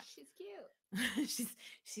just got? She's cute.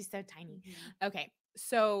 she's so tiny. Okay.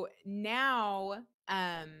 So now,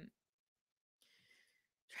 trying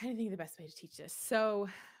to think of the best way to teach this. So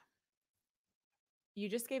you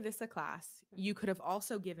just gave this a class. You could have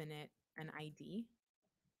also given it an ID.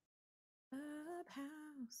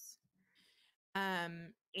 Clubhouse.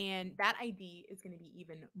 And that ID is going to be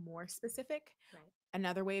even more specific. Right.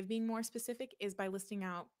 Another way of being more specific is by listing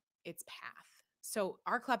out its path. So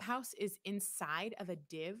our Clubhouse is inside of a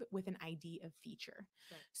div with an ID of feature.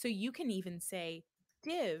 Right. So you can even say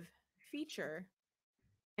div feature.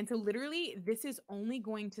 And so literally this is only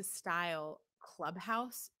going to style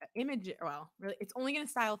Clubhouse image. Well, really, it's only going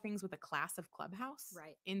to style things with a class of Clubhouse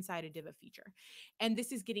inside a div of feature. And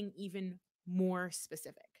this is getting even more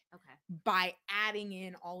specific by adding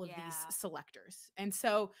in all of these selectors. And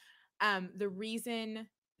so the reason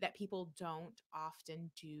that people don't often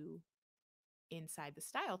do inside the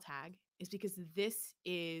style tag is because this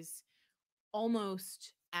is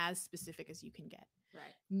almost as specific as you can get.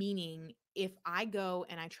 Right. Meaning if I go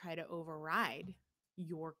and I try to override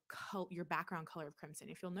your background color of crimson,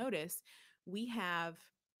 if you'll notice, we have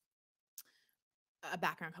a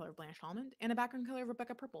background color of Blanche Almond and a background color of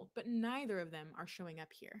Rebecca Purple, but neither of them are showing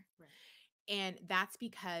up here. Right. And that's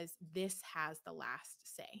because this has the last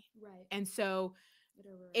say. Right. And so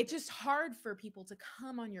it's just hard for people to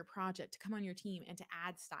come on your project, to come on your team and to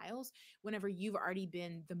add styles whenever you've already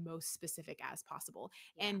been the most specific as possible.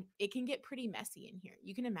 Yeah. And it can get pretty messy in here.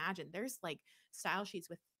 You can imagine there's like style sheets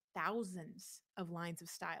with thousands of lines of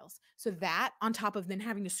styles. So that on top of then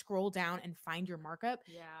having to scroll down and find your markup,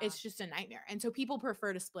 Yeah. it's just a nightmare. And so people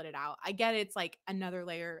prefer to split it out. I get it's like another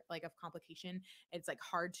layer like of complication. It's like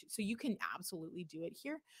hard to, so you can absolutely do it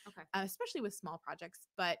here, Okay. especially with small projects,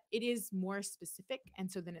 but it is more specific.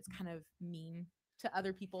 And so then it's kind of mean to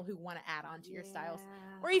other people who want to add on to your styles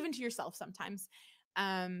or even to yourself sometimes.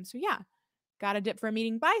 So yeah, got a dip for a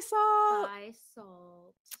meeting. Bye, Salt. By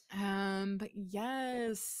salt. But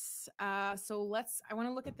yes. So I want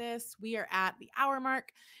to look at this. We are at the hour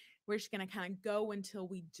mark. We're just gonna kind of go until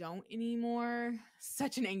we don't anymore.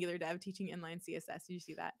 Such an Angular dev teaching inline CSS. Did you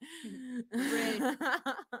see that?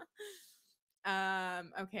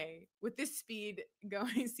 Okay. With this speed,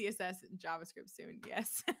 going CSS and JavaScript soon.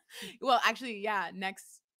 Yes. Well, actually, yeah.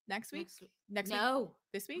 Next week. Next week. No.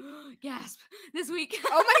 This week. Gasp. This week.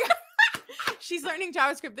 Oh my god. She's learning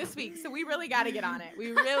JavaScript this week, so we really got to get on it.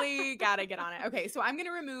 We really got to get on it. Okay, so I'm going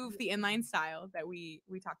to remove the inline style that we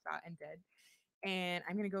talked about and did. And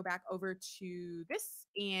I'm going to go back over to this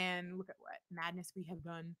and look at what madness we have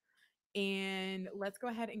done. And let's go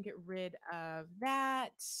ahead and get rid of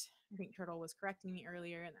that. I think Turtle was correcting me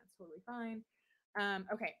earlier, and that's totally fine.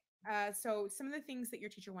 Okay. So some of the things that your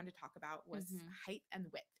teacher wanted to talk about was height and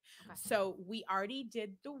width. Okay. So we already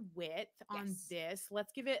did the width on this.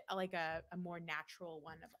 Let's give it like a more natural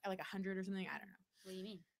one of like 100 or something. I don't know. What do you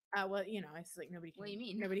mean? Well, you know, it's like nobody can. What do you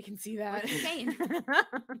mean? Nobody can see that. What are you saying?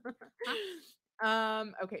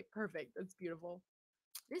 Okay, perfect. That's beautiful.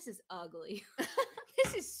 This is ugly.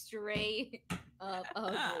 This is straight up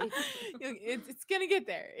ugly. It's gonna get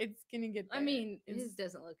there. It's gonna get there. I mean, his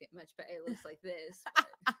doesn't look much, but it looks like this.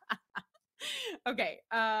 Okay.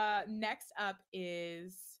 Next up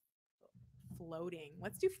is floating.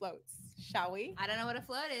 Let's do floats, shall we? I don't know what a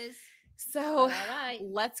float is. So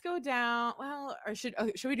let's go down. Well, or should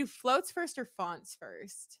we do floats first or fonts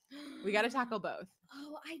first? We got to tackle both.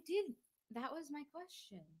 Oh, I did. That was my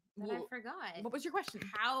question that I forgot. What was your question?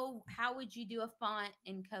 How would you do a font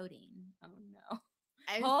in coding? Oh no.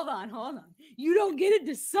 Hold on. You don't get to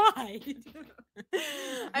decide.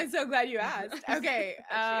 I'm so glad you asked. Okay,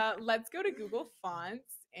 let's go to Google Fonts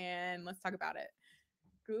and let's talk about it.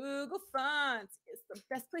 Google Fonts is the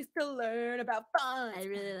best place to learn about fonts. I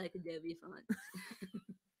really like Adobe fonts.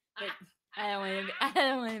 But I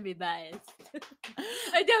don't want to be biased.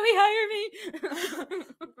 Adobe, hire me.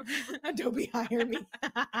 Adobe, hire me.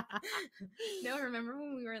 No, remember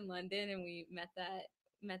when we were in London and we met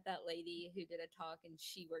that lady who did a talk and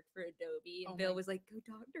she worked for Adobe and Bill was like, go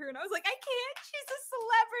talk to her, and I was like, I can't, she's a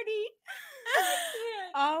celebrity.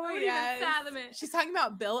 Oh my god, fathom it. She's talking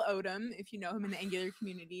about Bill Odom. If you know him in the Angular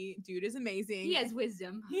community, dude is amazing. He has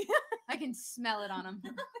wisdom. I can smell it on him.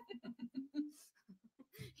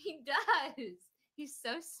 He does. He's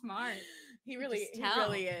so smart. He really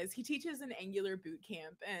is. He teaches an Angular boot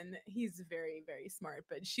camp and he's very, very smart,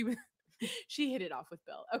 but she hit it off with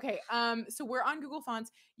Bill. Okay. So we're on Google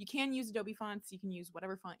Fonts. You can use Adobe fonts. You can use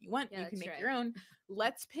whatever font you want. You can make your own.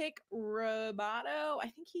 Let's pick Roboto.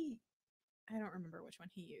 I don't remember which one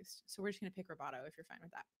he used. So we're just going to pick Roboto if you're fine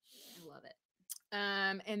with that. I love it.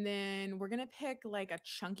 And then we're going to pick like a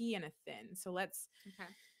chunky and a thin. So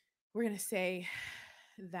we're going to say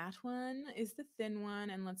that one is the thin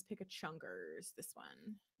one, and let's pick a chunkers, this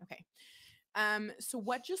one. Okay. So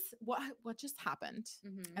what just happened?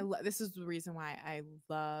 This is the reason why I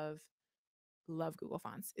love Google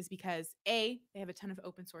Fonts, is because they have a ton of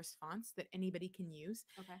open source fonts that anybody can use.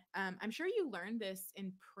 Okay. I'm sure you learned this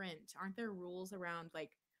in print. Aren't there rules around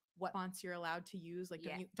like what fonts you're allowed to use? Like,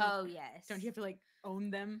 yes. Don't you have to like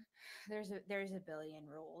own them? There's a billion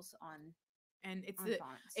rules on. And it's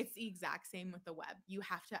the exact same with the web. You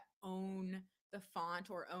have to own the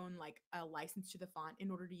font or own like a license to the font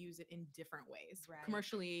in order to use it in different ways,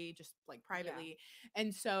 commercially, just like privately. Yeah.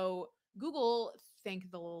 And so Google,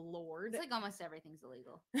 thank the Lord. It's like almost everything's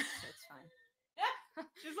illegal. So it's fine.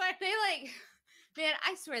 Just like man,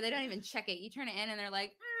 I swear they don't even check it. You turn it in and they're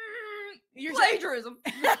like, you're plagiarism.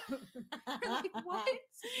 Like, what?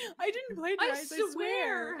 I didn't plagiarize, I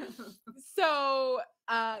swear. So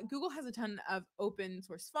Google has a ton of open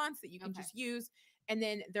source fonts that you can just use. And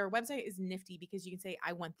then their website is nifty because you can say,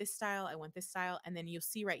 I want this style. And then you'll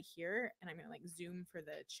see right here, and I'm going to like zoom for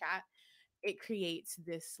the chat. It creates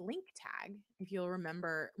this link tag. If you'll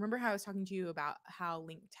remember how I was talking to you about how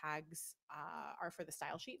link tags are for the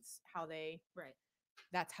style sheets,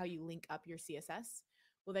 that's how you link up your CSS.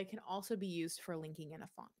 Well, they can also be used for linking in a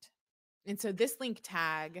font. And so this link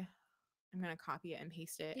tag, I'm going to copy it and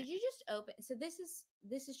paste it. Did you just open? So this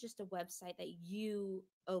is just a website that you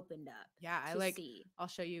opened up. Yeah, I'll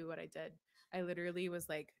show you what I did. I literally was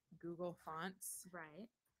like Google Fonts. Right.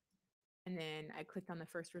 And then I clicked on the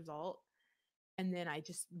first result. And then I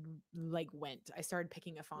just like I started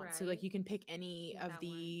picking a font. So like Right. you can pick any Yeah, of that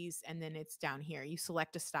one. these and then it's down here. You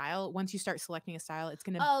select a style. Once you start selecting a style, it's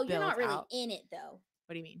going to Oh, build you're not really out. in it though.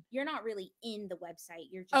 What do you mean? You're not really in the website.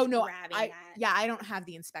 You're just Oh no, grabbing that. I don't have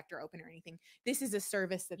the inspector open or anything. This is a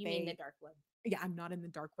service that You mean the dark web? Yeah, I'm not in the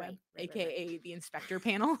dark web, Right, aka the inspector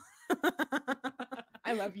panel.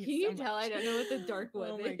 I love you. Can so you much. tell I don't know what the dark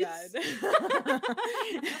web Oh my is? god.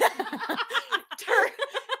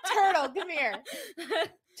 Turtle, come here.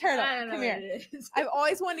 Turtle, I don't know come what here. it is. I've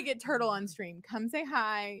always wanted to get Turtle on stream. Come say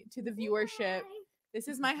hi to the viewership. This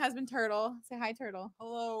is my husband, Turtle. Say hi, Turtle.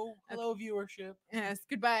 Hello. Hello, viewership. Yes,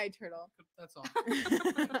 goodbye, Turtle. That's all.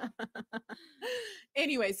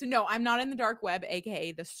 Anyway, so no, I'm not in the dark web,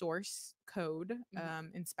 aka the source code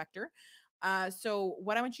inspector. So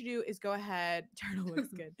what I want you to do is go ahead. Turtle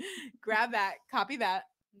looks good. Grab that, copy that,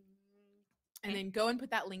 and then go and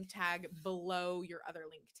put that link tag below your other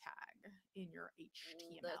link tag in your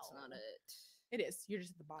HTML. That's not it. It is. You're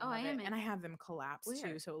just at the bottom Oh, of I it. am And I have them collapsed Where?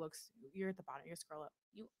 too, so it looks you're at the bottom. You scroll up.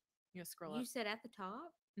 You scroll You up. said at the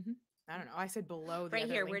top? I don't know. I said below the Right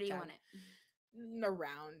other here. link Where do you tag. want it?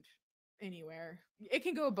 Around anywhere. It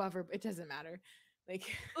can go above or it doesn't matter. Like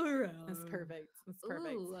that's perfect. That's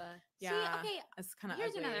perfect. Ooh. Yeah. See, okay. That's kind of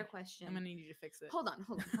Here's another question. I'm gonna need you to fix it. Hold on.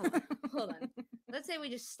 Hold on. Let's say we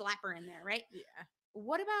just slap her in there, right? Yeah.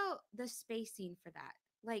 What about the spacing for that?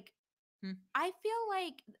 Like, Hmm. I feel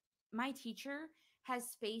like my teacher has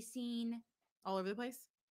spacing All over the place.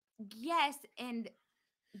 Yes, and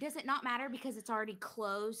does it not matter because it's already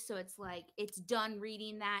closed? So it's like it's done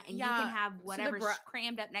reading that, and you can have whatever's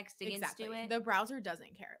crammed up next against to it. The browser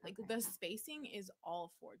doesn't care. Like Okay. the spacing is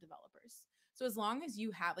all for developers. So as long as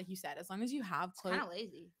you have, like you said, as long as you have Kind of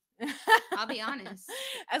lazy. I'll be honest.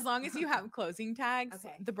 As long as you have closing tags,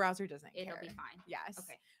 Okay. the browser doesn't care. It'll be fine. Yes.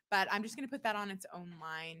 Okay. But I'm just going to put that on its own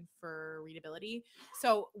line for readability.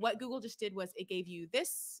 So what Google just did was it gave you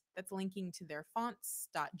this that's linking to their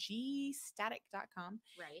fonts.gstatic.com.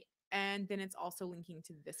 Right. And then it's also linking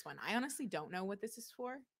to this one. I honestly don't know what this is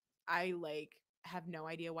for. I have no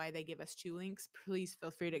idea why they give us two links. Please feel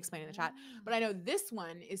free to explain in the chat. But I know this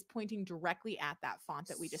one is pointing directly at that font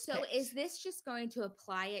that we just picked. So is this just going to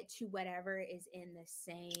apply it to whatever is in the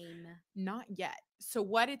same? Not yet. So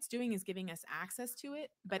what it's doing is giving us access to it.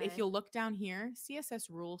 But if Okay. you'll look down here, CSS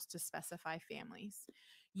rules to specify families.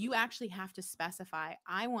 You actually have to specify,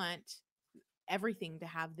 I want everything to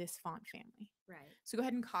have this font family. Right. So go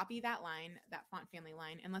ahead and copy that line, that font family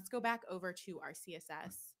line, and let's go back over to our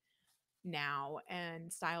CSS now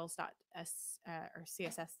and styles.s or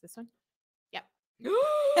CSS, this one. Yep.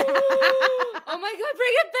 Oh my God,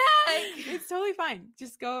 bring it back. It's totally fine.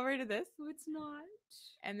 Just go over to this. No, it's not.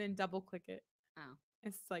 And then double click it. Oh.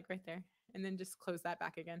 It's like right there. And then just close that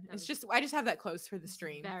back again. That It's was just, I just have that closed for the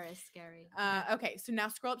stream. Very scary. Okay, so now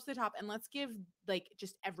scroll up to the top and let's give like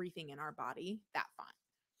just everything in our body that font.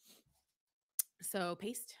 So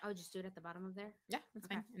paste. I'll just do it at the bottom of there. Yeah, that's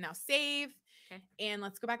Okay. fine. And now save. Okay. And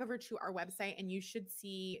let's go back over to our website and you should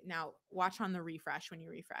see now, watch on the refresh when you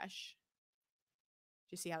refresh.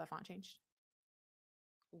 Do you see how the font changed?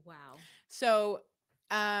 Wow. So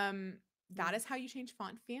that is how you change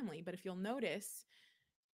font family. But if you'll notice,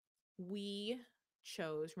 we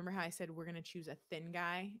chose, remember how I said we're going to choose a thin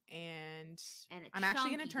guy and I'm actually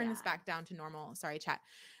going to turn this back down to normal. Sorry, chat.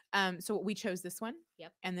 So we chose this one.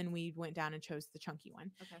 Yep. And then we went down and chose the chunky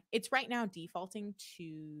one. Okay. It's right now defaulting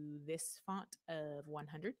to this font of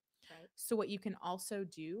 100. Right. So what you can also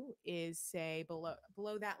do is say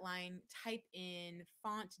below that line, type in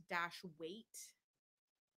font dash weight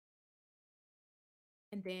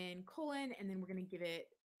and then colon, and then we're going to give it,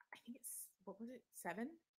 I think it's, what was it? 7?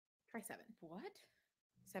 Try 7. What?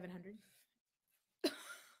 700.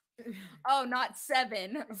 Oh, not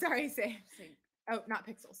 7. Sorry, say. Oh, not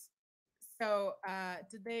pixels. So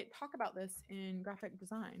did they talk about this in graphic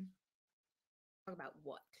design? Talk about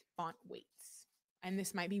what? Font weights. And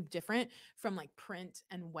this might be different from like print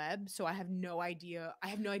and web. So I have no idea.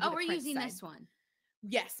 Oh, we're using this one.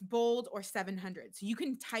 Yes, bold or 700. So you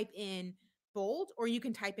can type in bold or you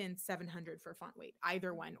can type in 700 for font weight,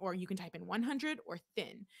 either one. Or you can type in 100 or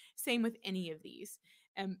thin. Same with any of these.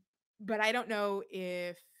 But I don't know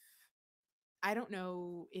if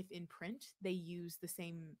in print they use the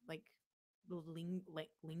same like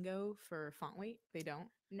lingo for font weight. They don't.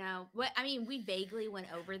 No, I mean, we vaguely went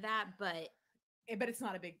over that, but it's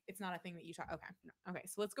not a thing that you talk. Okay. Okay.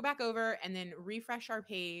 So let's go back over and then refresh our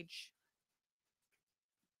page.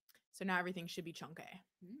 So now everything should be chunky.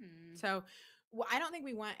 So Well, I don't think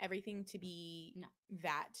we want everything to be No.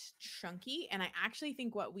 that chunky. And I actually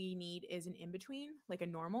think what we need is an in-between, like a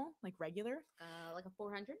normal, like regular. Like a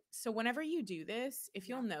 400. So whenever you do this, if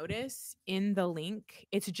Yeah. you'll notice in the link,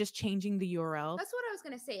 it's just changing the URL. That's what I was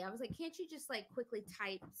gonna say. I was like, can't you just like quickly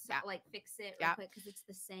type, Yeah. like fix it real Yeah. quick because it's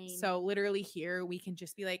the same. So literally here, we can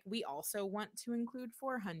just be like, we also want to include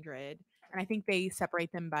 400. And I think they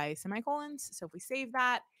separate them by semicolons. So if we save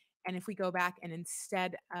that, and if we go back and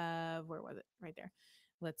instead of, where was it? Right there.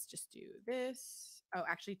 Let's just do this. Oh,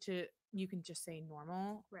 actually, you can just say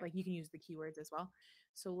normal. Right. Like you can use the keywords as well.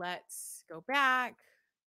 So let's go back.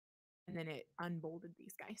 And then it unbolded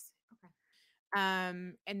these guys. Okay.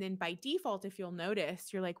 And then by default, if you'll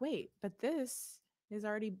notice, you're like, wait, but this is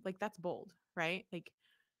already like, that's bold, right? Like,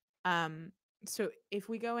 so if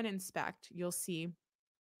we go and inspect, you'll see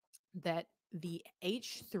that the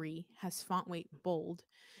H3 has font weight bold,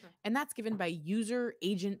 and that's given by user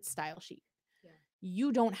agent style sheet. Yeah.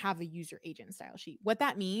 You don't have a user agent style sheet. What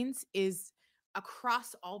that means is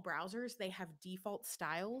across all browsers, they have default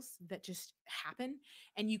styles that just happen,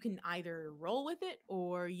 and you can either roll with it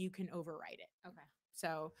or you can override it. Okay.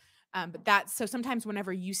 So, but that's so sometimes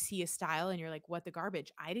whenever you see a style and you're like, what the garbage?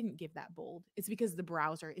 I didn't give that bold. It's because the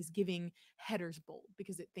browser is giving headers bold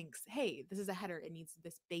because it thinks, hey, this is a header. It needs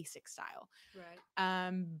this basic style. Right.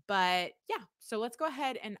 But yeah, so let's go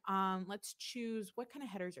ahead and let's choose what kind of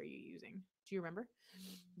headers are you using? Do you remember?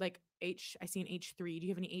 Like I see an H3. Do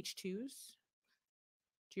you have any H2s? Do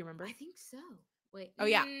you remember? I think so. Wait. Oh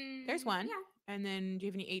yeah, there's one. Yeah. And then do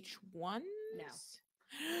you have any H1s? No.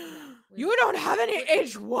 You don't have any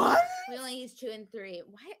H1s? We only use 2 and 3.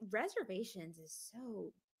 Why reservations is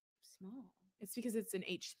so small? It's because it's an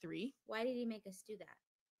H3. Why did he make us do that?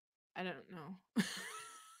 I don't know.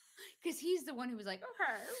 Because he's the one who was like,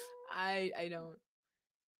 okay. I don't.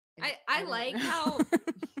 I like how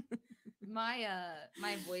my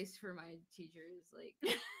voice for my teacher is like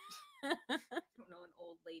I don't know, an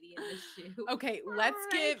old lady in this shoe. Okay, let's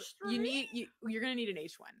give you're gonna need an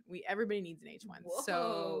H1. Everybody needs an H1. Whoa.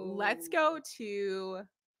 So let's go to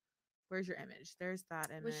where's your image? There's that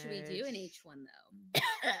image. What should we do in H1 though?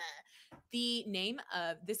 The name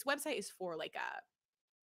of this website is for like a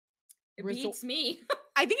It beats me.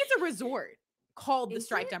 I think it's a resort called the Is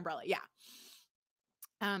Striped it? Umbrella. Yeah.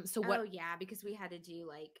 So what? Oh yeah, because we had to do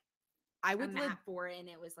like I a would map for it, and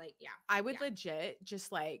it was like, yeah. I would yeah. legit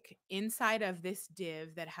just like inside of this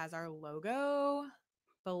div that has our logo,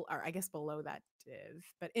 or I guess below that div,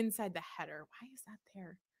 but inside the header. Why is that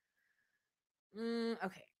there?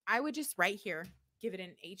 Okay, I would just right here give it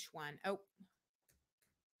an H1. Oh,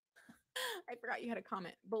 I forgot you had a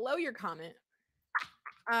comment below your comment.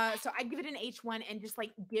 So I'd give it an H1 and just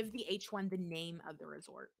like give the H1 the name of the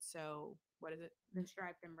resort. So what is it? The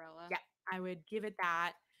Striped Umbrella. Yeah, I would give it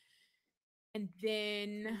that. And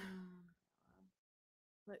then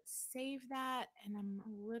let's save that. And I'm a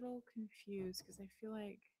little confused because I feel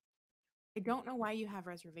like I don't know why you have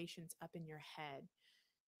reservations up in your head.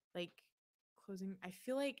 Like closing. I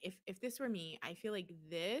feel like if this were me, I feel like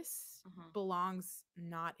this belongs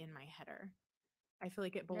not in my header. I feel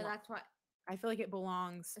like it belongs. No, that's what. I feel like it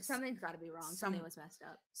belongs. Something's got to be wrong. Something was messed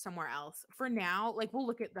up somewhere else. For now, like we'll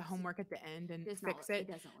look at the homework at the end and fix it. It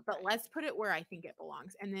doesn't look but right. Let's put it where I think it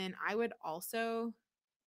belongs. And then I would also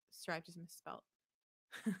Striped is misspelled.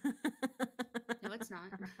 No, it's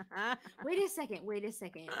not. Wait a second.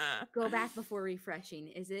 Go back before refreshing.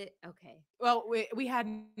 Is it okay? Well, we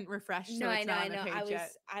hadn't refreshed. No, so I know. I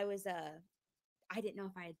I didn't know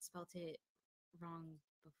if I had spelt it wrong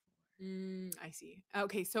before. I see.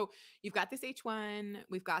 Okay, so you've got this H1,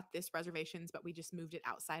 we've got this reservations, but we just moved it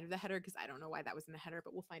outside of the header because I don't know why that was in the header,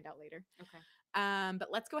 but we'll find out later. Okay. But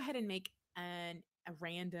let's go ahead and make a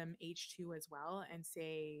random H2 as well and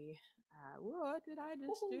say, what did I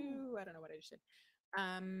just do? I don't know what I just did.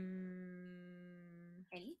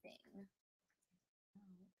 Anything.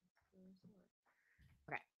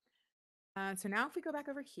 Okay. So now if we go back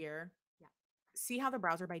over here, see how the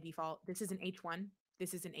browser by default, this is an H1.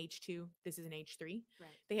 This is an H2. This is an H3. Right.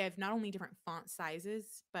 They have not only different font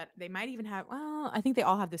sizes, but they might even have, well, I think they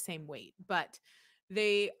all have the same weight, but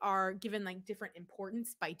they are given like different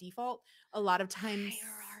importance by default. A lot of times,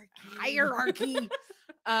 hierarchy.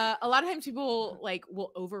 A lot of times people like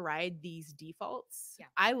will override these defaults. Yeah.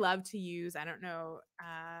 I love to use, I don't know,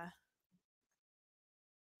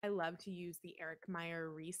 I love to use the Eric Meyer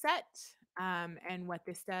reset. And what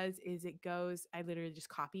this does is it goes, I literally just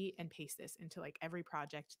copy and paste this into like every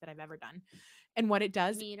project that I've ever done. And what it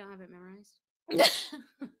does. You don't have it memorized?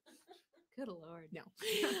 Good Lord. No.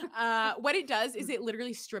 What it does is it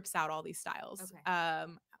literally strips out all these styles. Okay.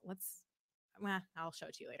 well, I'll show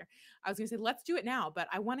it to you later. I was going to say, let's do it now, but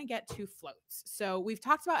I want to get to floats. So we've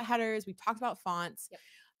talked about headers. We've talked about fonts. Yep.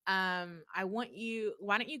 Why don't you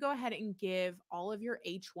go ahead and give all of your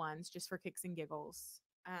H1s just for kicks and giggles.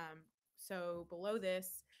 So below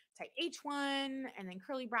this, type H1 and then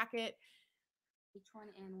curly bracket.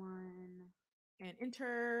 H1N1. And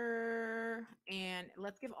enter. And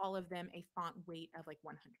let's give all of them a font weight of like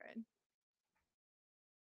 100.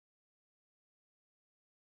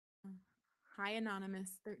 Hi,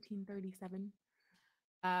 Anonymous 1337.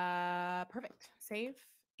 Perfect. Save.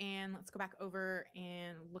 And let's go back over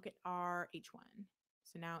and look at our H1.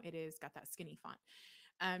 So now it is got that skinny font.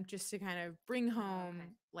 Just to kind of bring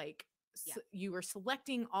home, like, you were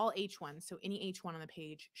selecting all H1s. So any H1 on the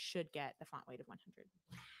page should get the font weight of 100.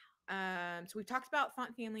 So we've talked about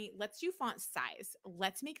font family. Let's do font size.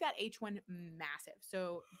 Let's make that H1 massive.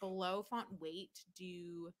 So below font weight,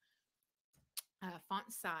 do font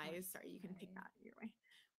size. Sorry, you can take that your way.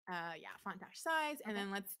 Yeah, font dash size. And then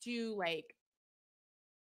let's do like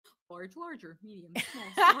large, larger, medium,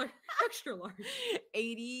 small, small, extra large.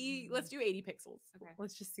 80. Let's do 80 pixels. Okay.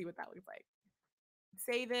 Let's just see what that looks like.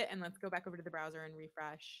 Save it and let's go back over to the browser and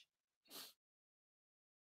refresh.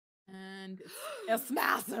 And it's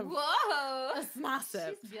massive. Whoa. It's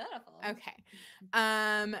massive. She's beautiful. Okay.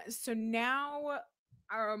 So now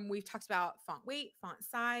we've talked about font weight, font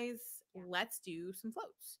size. Yeah. Let's do some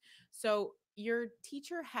floats. So your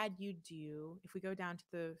teacher had you do, if we go down to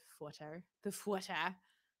the footer,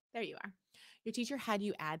 there you are. Your teacher had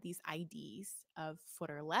you add these IDs of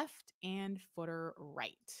footer left and footer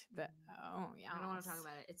right. Oh yeah. I don't want to talk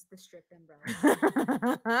about it. It's the stripped umbrella.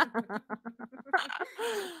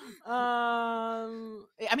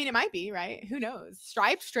 I mean, it might be, right? Who knows?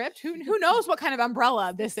 Striped, stripped. Who knows what kind of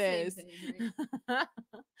umbrella this is? Thing, right?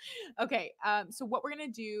 Okay. So what we're gonna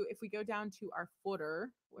do, if we go down to our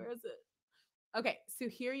footer, where is it? Okay, so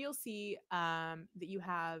here you'll see that you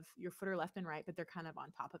have your footer left and right, but they're kind of on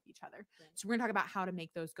top of each other. Right. So we're gonna talk about how to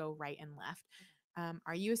make those go right and left.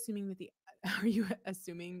 Are you assuming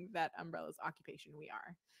that umbrella's occupation? We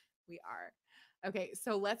are. Okay,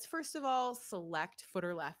 so let's first of all select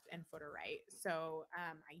footer left and footer right. So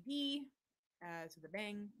ID, so the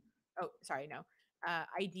bang. Oh, sorry, no.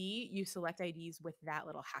 ID, you select IDs with that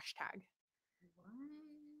little hashtag.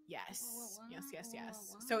 Yes.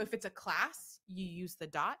 So if it's a class, you use the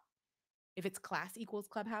dot. If it's class equals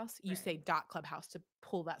clubhouse, you say dot clubhouse to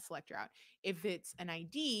pull that selector out. If it's an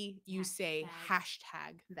ID, you say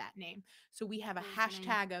hashtag that name. So we have a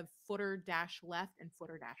hashtag of footer dash left and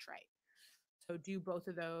footer dash right. So do both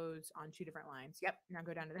of those on 2 different lines. Yep. Now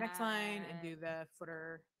go down to the next line and do the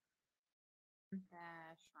footer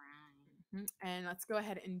dash right. And let's go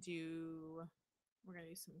ahead and we're going to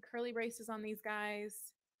do some curly braces on these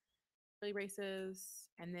guys. Curly braces,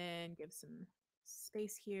 and then give some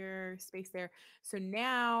space here, space there. So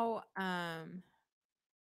now we're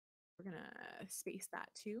going to space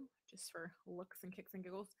that too, just for looks and kicks and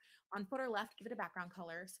giggles. On footer left, give it a background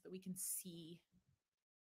color so that we can see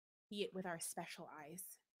it with our special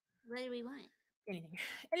eyes. What do we want? Anything,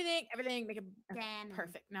 everything, make it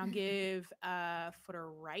perfect. Now give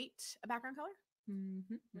footer right a background color.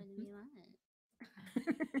 What do we want?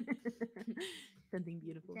 Something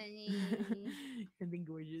beautiful. Something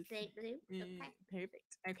gorgeous. Blue. Okay.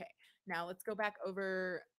 Perfect. Okay. Now let's go back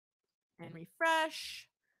over and refresh.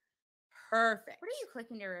 Perfect. What are you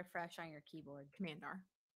clicking to refresh on your keyboard? Command R.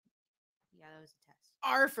 Yeah, that was a test.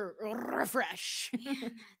 R for refresh. Man,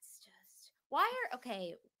 that's just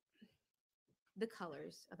okay. The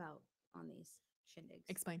colors on these shindigs.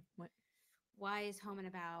 Explain what. Why is home and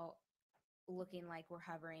about looking like we're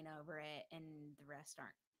hovering over it and the rest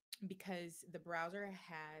aren't? Because the browser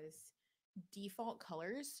has default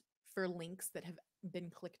colors for links that have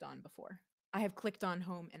been clicked on before. I have clicked on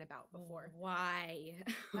home and about before. Why?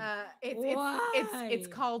 It's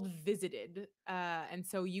called visited. And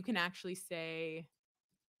so you can actually say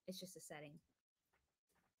it's just a setting.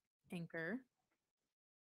 Anchor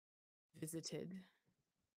visited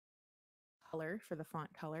color for the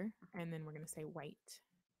font color, and then we're going to say white.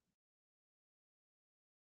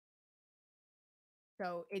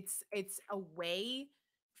 So it's a way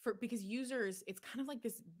because users, it's kind of like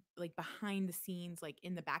this, like behind the scenes, like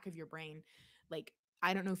in the back of your brain. Like,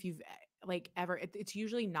 I don't know if you've it's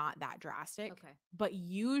usually not that drastic, okay. But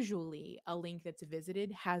usually a link that's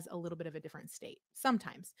visited has a little bit of a different state.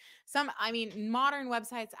 Sometimes modern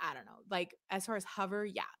websites, I don't know, like as far as hover,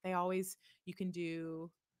 yeah, you can do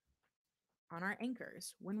on our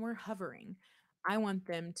anchors when we're hovering. I want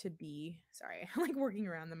them to be, sorry, I'm like working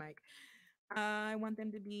around the mic. I want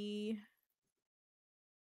them to be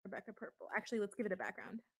Rebecca purple. Actually, let's give it a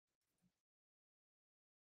background.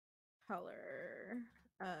 color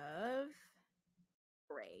of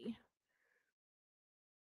gray.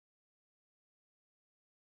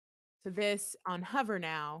 So this on hover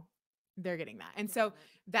now, they're getting that. And so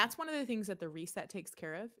that's one of the things that the reset takes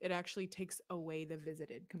care of. It actually takes away the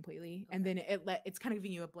visited completely. And then it's kind of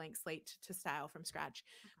giving you a blank slate to style from scratch.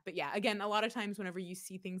 But yeah, again, a lot of times whenever you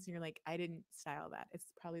see things and you're like, I didn't style that, it's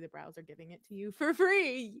probably the browser giving it to you for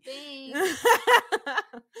free. Thanks.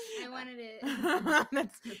 I wanted it.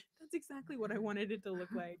 That's exactly what I wanted it to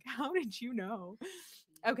look like. How did you know?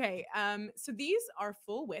 Okay, so these are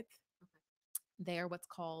full width. They are what's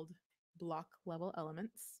called block level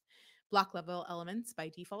elements. Block level elements by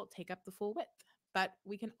default take up the full width, but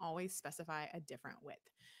we can always specify a different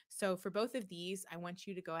width. So for both of these, I want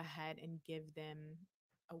you to go ahead and give them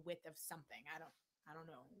a width of something. I don't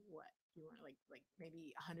know what you want, like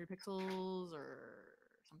maybe 100 pixels or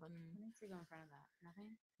something. What needs to go in front of that? Nothing?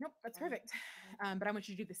 Nope, that's perfect. But I want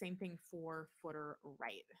you to do the same thing for footer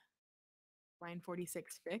right. Line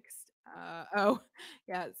 46 fixed. Oh,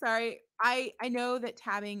 yeah, sorry. I know that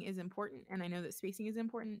tabbing is important and I know that spacing is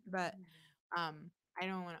important, but I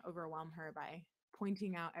don't want to overwhelm her by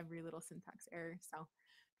pointing out every little syntax error. So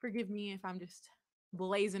forgive me if I'm just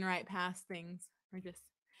blazing right past things.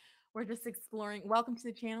 We're just exploring. Welcome to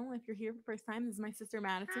the channel. If you're here for the first time, this is my sister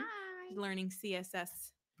Madison. Hi. She's learning CSS,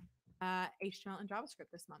 HTML, and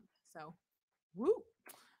JavaScript this month. So, woo!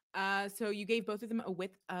 So you gave both of them a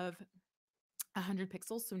width of 100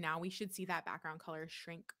 pixels. So now we should see that background color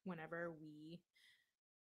shrink whenever we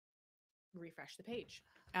refresh the page.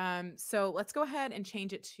 So let's go ahead and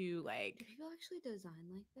change it to like. Do people actually design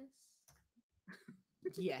like this?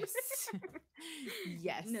 Yes.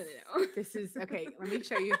 Yes. No, they don't. This is okay. Let me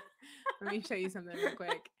show you. Let me show you something real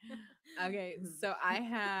quick. Okay, so I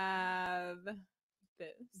have this.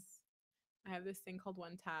 I have this thing called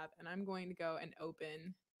one tab, and I'm going to go and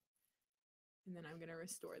open, and then I'm going to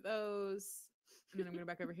restore those, and then I'm going to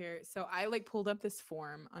back over here. So I like pulled up this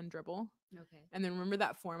form on Dribble. Okay. And then remember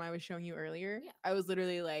that form I was showing you earlier? Yeah. I was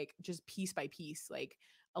literally like just piece by piece, like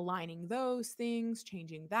aligning those things,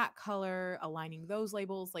 changing that color, aligning those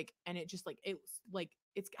labels, like, and it just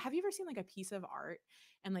it's have you ever seen like a piece of art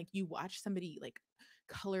and like you watch somebody like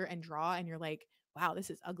color and draw and you're like, wow, this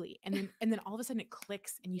is ugly. And then all of a sudden it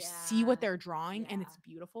clicks and you see what they're drawing and it's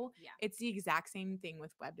beautiful. Yeah. It's the exact same thing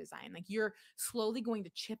with web design. Like you're slowly going to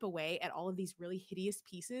chip away at all of these really hideous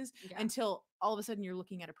pieces until all of a sudden you're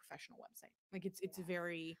looking at a professional website. Like it's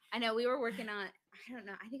very. I know we were working on, I don't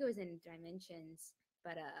know, I think it was in Dimensions,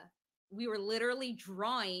 but we were literally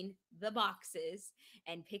drawing the boxes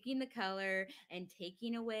and picking the color and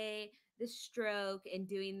taking away the stroke and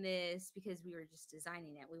doing this because we were just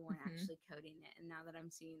designing it. We weren't actually coding it. And now that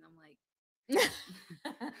I'm seeing, I'm like,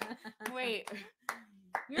 wait,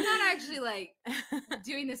 you're not actually like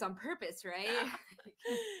doing this on purpose, right?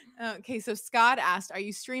 Okay, so Scott asked, are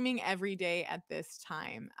you streaming every day at this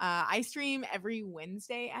time? I stream every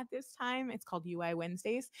Wednesday at this time. It's called UI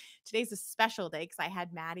Wednesdays. Today's a special day because I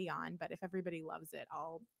had Maddie on, but if everybody loves it,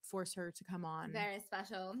 I'll force her to come on. Very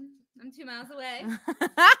special. I'm 2 miles away.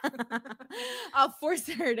 I'll force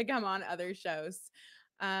her to come on other shows.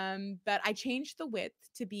 But I changed the width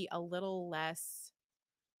to be a little less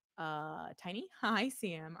tiny. Hi,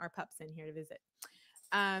 Sam. Our pup's in here to visit.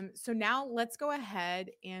 So now let's go ahead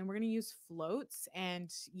and we're going to use floats.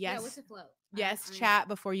 And yes, yeah, what's a float? Yes, chat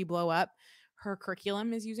before you blow up. Her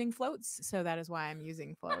curriculum is using floats, so that is why I'm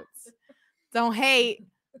using floats. Don't hate.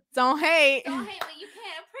 Don't hate. Don't hate what you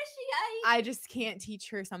can't appreciate. I just can't teach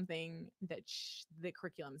her something that the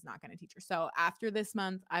curriculum is not going to teach her. So after this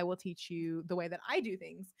month, I will teach you the way that I do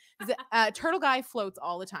things. Turtle Guy floats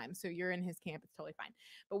all the time, so you're in his camp. It's totally fine.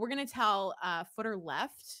 But we're going to tell footer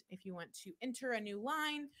left if you want to enter a new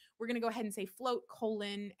line. We're going to go ahead and say float :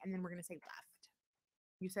 and then we're going to say left.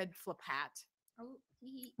 You said flapat,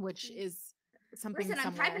 which is something. Listen,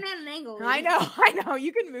 I'm typing at an angle. I know.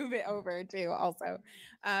 You can move it over too, also.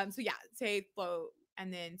 So yeah, say float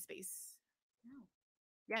and then space. No.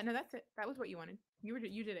 Yeah, no, that's it. That was what you wanted. You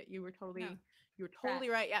did it. You were totally That,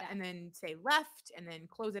 right. Yeah, that. and then say left and then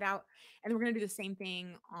close it out. And then we're gonna do the same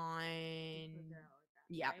thing on.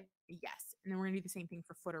 Yeah. Right? Yes, and then we're gonna do the same thing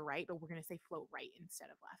for footer right, but we're gonna say float right instead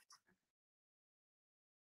of left.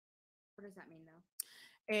 What does that mean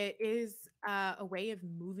though? It is a way of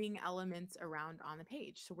moving elements around on the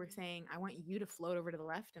page. So we're saying, I want you to float over to the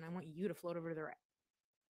left and I want you to float over to the right.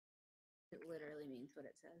 It literally means what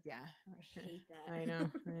it says. Yeah. I hate that. I know.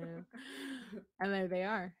 And there they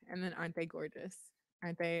are. And then aren't they gorgeous?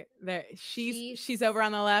 Aren't they? She's over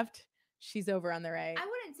on the left. She's over on the right. I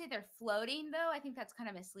wouldn't say they're floating though. I think that's kind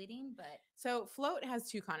of misleading, but So float has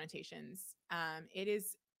two connotations.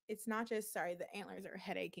 it's not just, sorry, the antlers are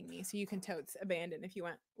headaching me, so you can totes abandon if you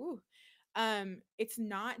want. Ooh. It's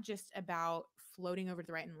not just about floating over to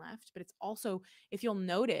the right and left, but it's also, if you'll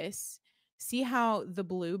notice, see how the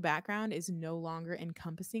blue background is no longer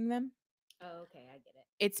encompassing them? Oh, okay, I get it.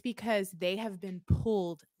 It's because they have been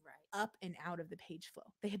pulled up and out of the page flow.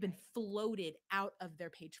 They have been floated out of their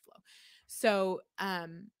page flow. So,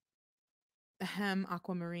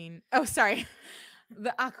 aquamarine. Oh, sorry.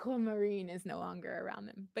 The aquamarine is no longer around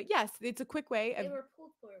them. But yes, it's a quick way of They were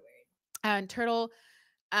pulled forward. turtle.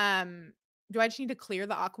 Do I just need to clear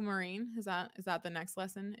the aquamarine? Is that the next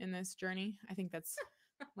lesson in this journey? I think that's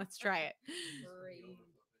let's try it. Great.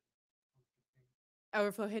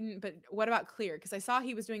 Overflow hidden, but what about clear? Because I saw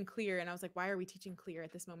he was doing clear and I was like, why are we teaching clear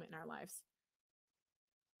at this moment in our lives?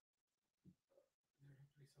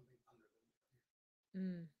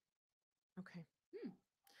 Okay.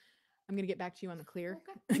 I'm gonna get back to you on the clear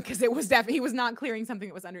because it was definitely, he was not clearing something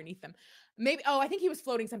that was underneath them. Maybe, I think he was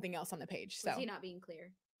floating something else on the page. So Was he not being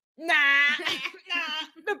clear? Nah,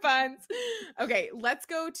 the puns. Okay, let's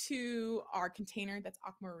go to our container that's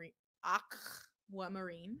aquamarine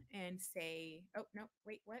and say, oh no,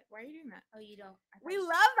 wait, what? Why are you doing that? Oh, you don't. We love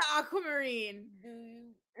the aquamarine.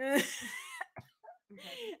 Okay.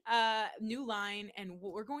 New line, and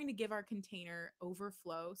we're going to give our container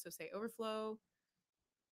overflow. So say overflow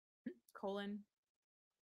colon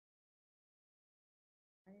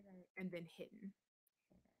and then hidden.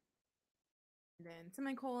 And then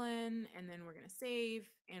semicolon, and then we're going to save,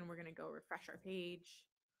 and we're going to go refresh our page.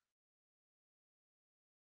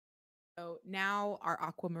 So now our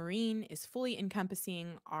aquamarine is fully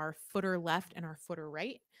encompassing our footer left and our footer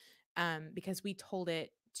right, because we told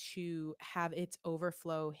it to have its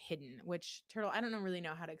overflow hidden, which, Turtle, I don't really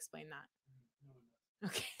know how to explain that.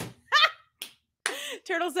 Okay.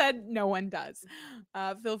 Turtle said no one does.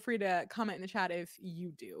 Feel free to comment in the chat if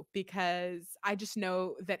you do, because I just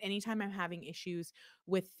know that anytime I'm having issues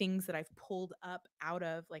with things that I've pulled up out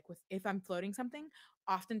of, like if I'm floating something,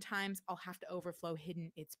 oftentimes I'll have to overflow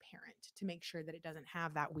hidden its parent to make sure that it doesn't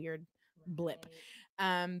have that weird blip.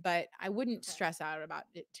 But I wouldn't stress out about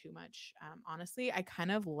it too much. Honestly, I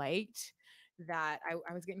kind of liked that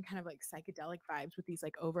I was getting kind of like psychedelic vibes with these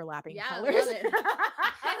like overlapping colors. I love it.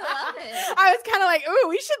 I love it. I was kind of like, ooh,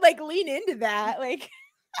 we should like lean into that. Like,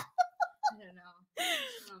 I don't know.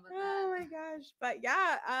 Oh my gosh. But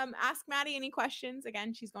yeah, ask Maddie any questions.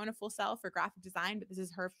 Again, she's going to Full Sail for graphic design, but this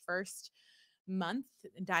is her first month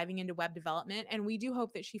diving into web development, and we do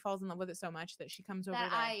hope that she falls in love with it so much that she comes over that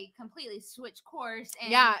to I completely switch course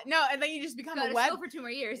and and then you just become go a to web school for 2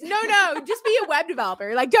 more years. no just be a web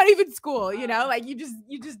developer, like don't even school, you know, like you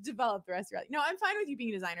just develop the rest of your life. No, I'm fine with you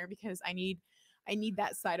being a designer because I need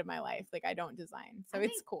that side of my life. Like I don't design, so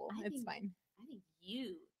it's cool. It's fine. I think you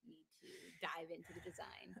need to dive into the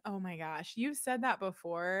design. Oh my gosh, you've said that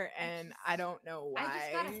before and I don't know why. I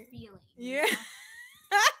just got a feeling. Yeah. You know?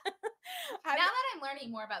 Now that I'm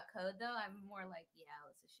learning more about code, though, I'm more like, yeah,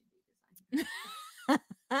 Alyssa should be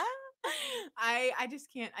design. I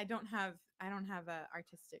just can't. I don't have a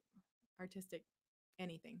artistic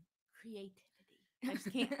anything. Creativity. I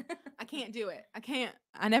just can't. I can't do it.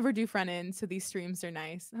 I never do front end, so these streams are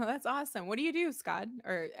nice. Oh, that's awesome. What do you do, Scott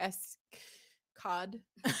or Cod?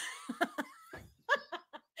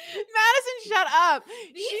 Madison, shut up.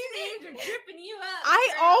 These names are tripping you up.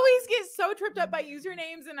 I always get so tripped up by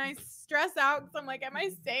usernames and I stress out because I'm like, am I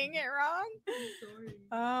saying it wrong? I'm sorry.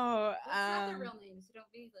 Oh, it's not their real names, so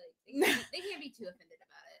don't be like, they can't be too offended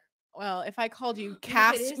about it. Well, if I called you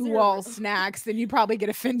Cast Wall Snacks, then you'd probably get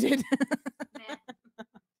offended.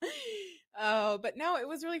 Oh, but no, it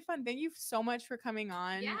was really fun. Thank you so much for coming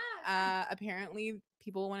on. Yeah. Apparently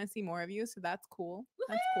people want to see more of you, so that's cool. Woo-hoo!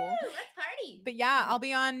 That's cool. Let's party. But yeah, I'll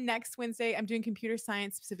be on next Wednesday. I'm doing computer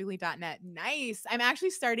science, specifically .NET. Nice. I'm actually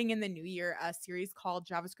starting in the new year a series called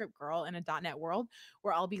JavaScript Girl in a .NET World,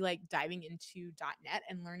 where I'll be like diving into .NET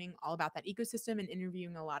and learning all about that ecosystem and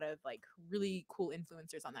interviewing a lot of like really cool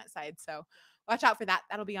influencers on that side. So watch out for that.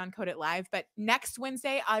 That'll be on Code It Live. But next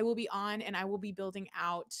Wednesday, I will be on and I will be building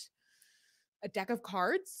out a deck of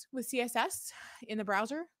cards with CSS in the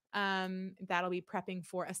browser. That'll be prepping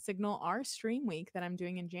for a Signal R stream week that I'm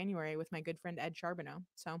doing in January with my good friend Ed Charbonneau.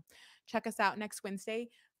 So check us out next Wednesday,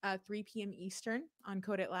 3 p.m. Eastern on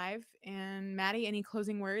Code It Live. And Maddie, any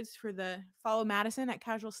closing words for follow Madison at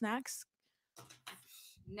Casual Snacks?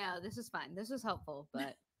 No, this was fun. This was helpful,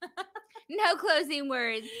 but no closing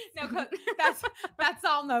words. That's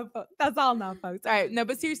all. No, that's all. No, folks. All right. No,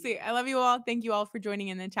 but seriously, I love you all. Thank you all for joining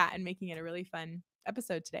in the chat and making it a really fun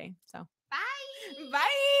episode today. So bye. Bye.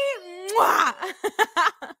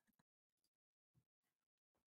 Mwah!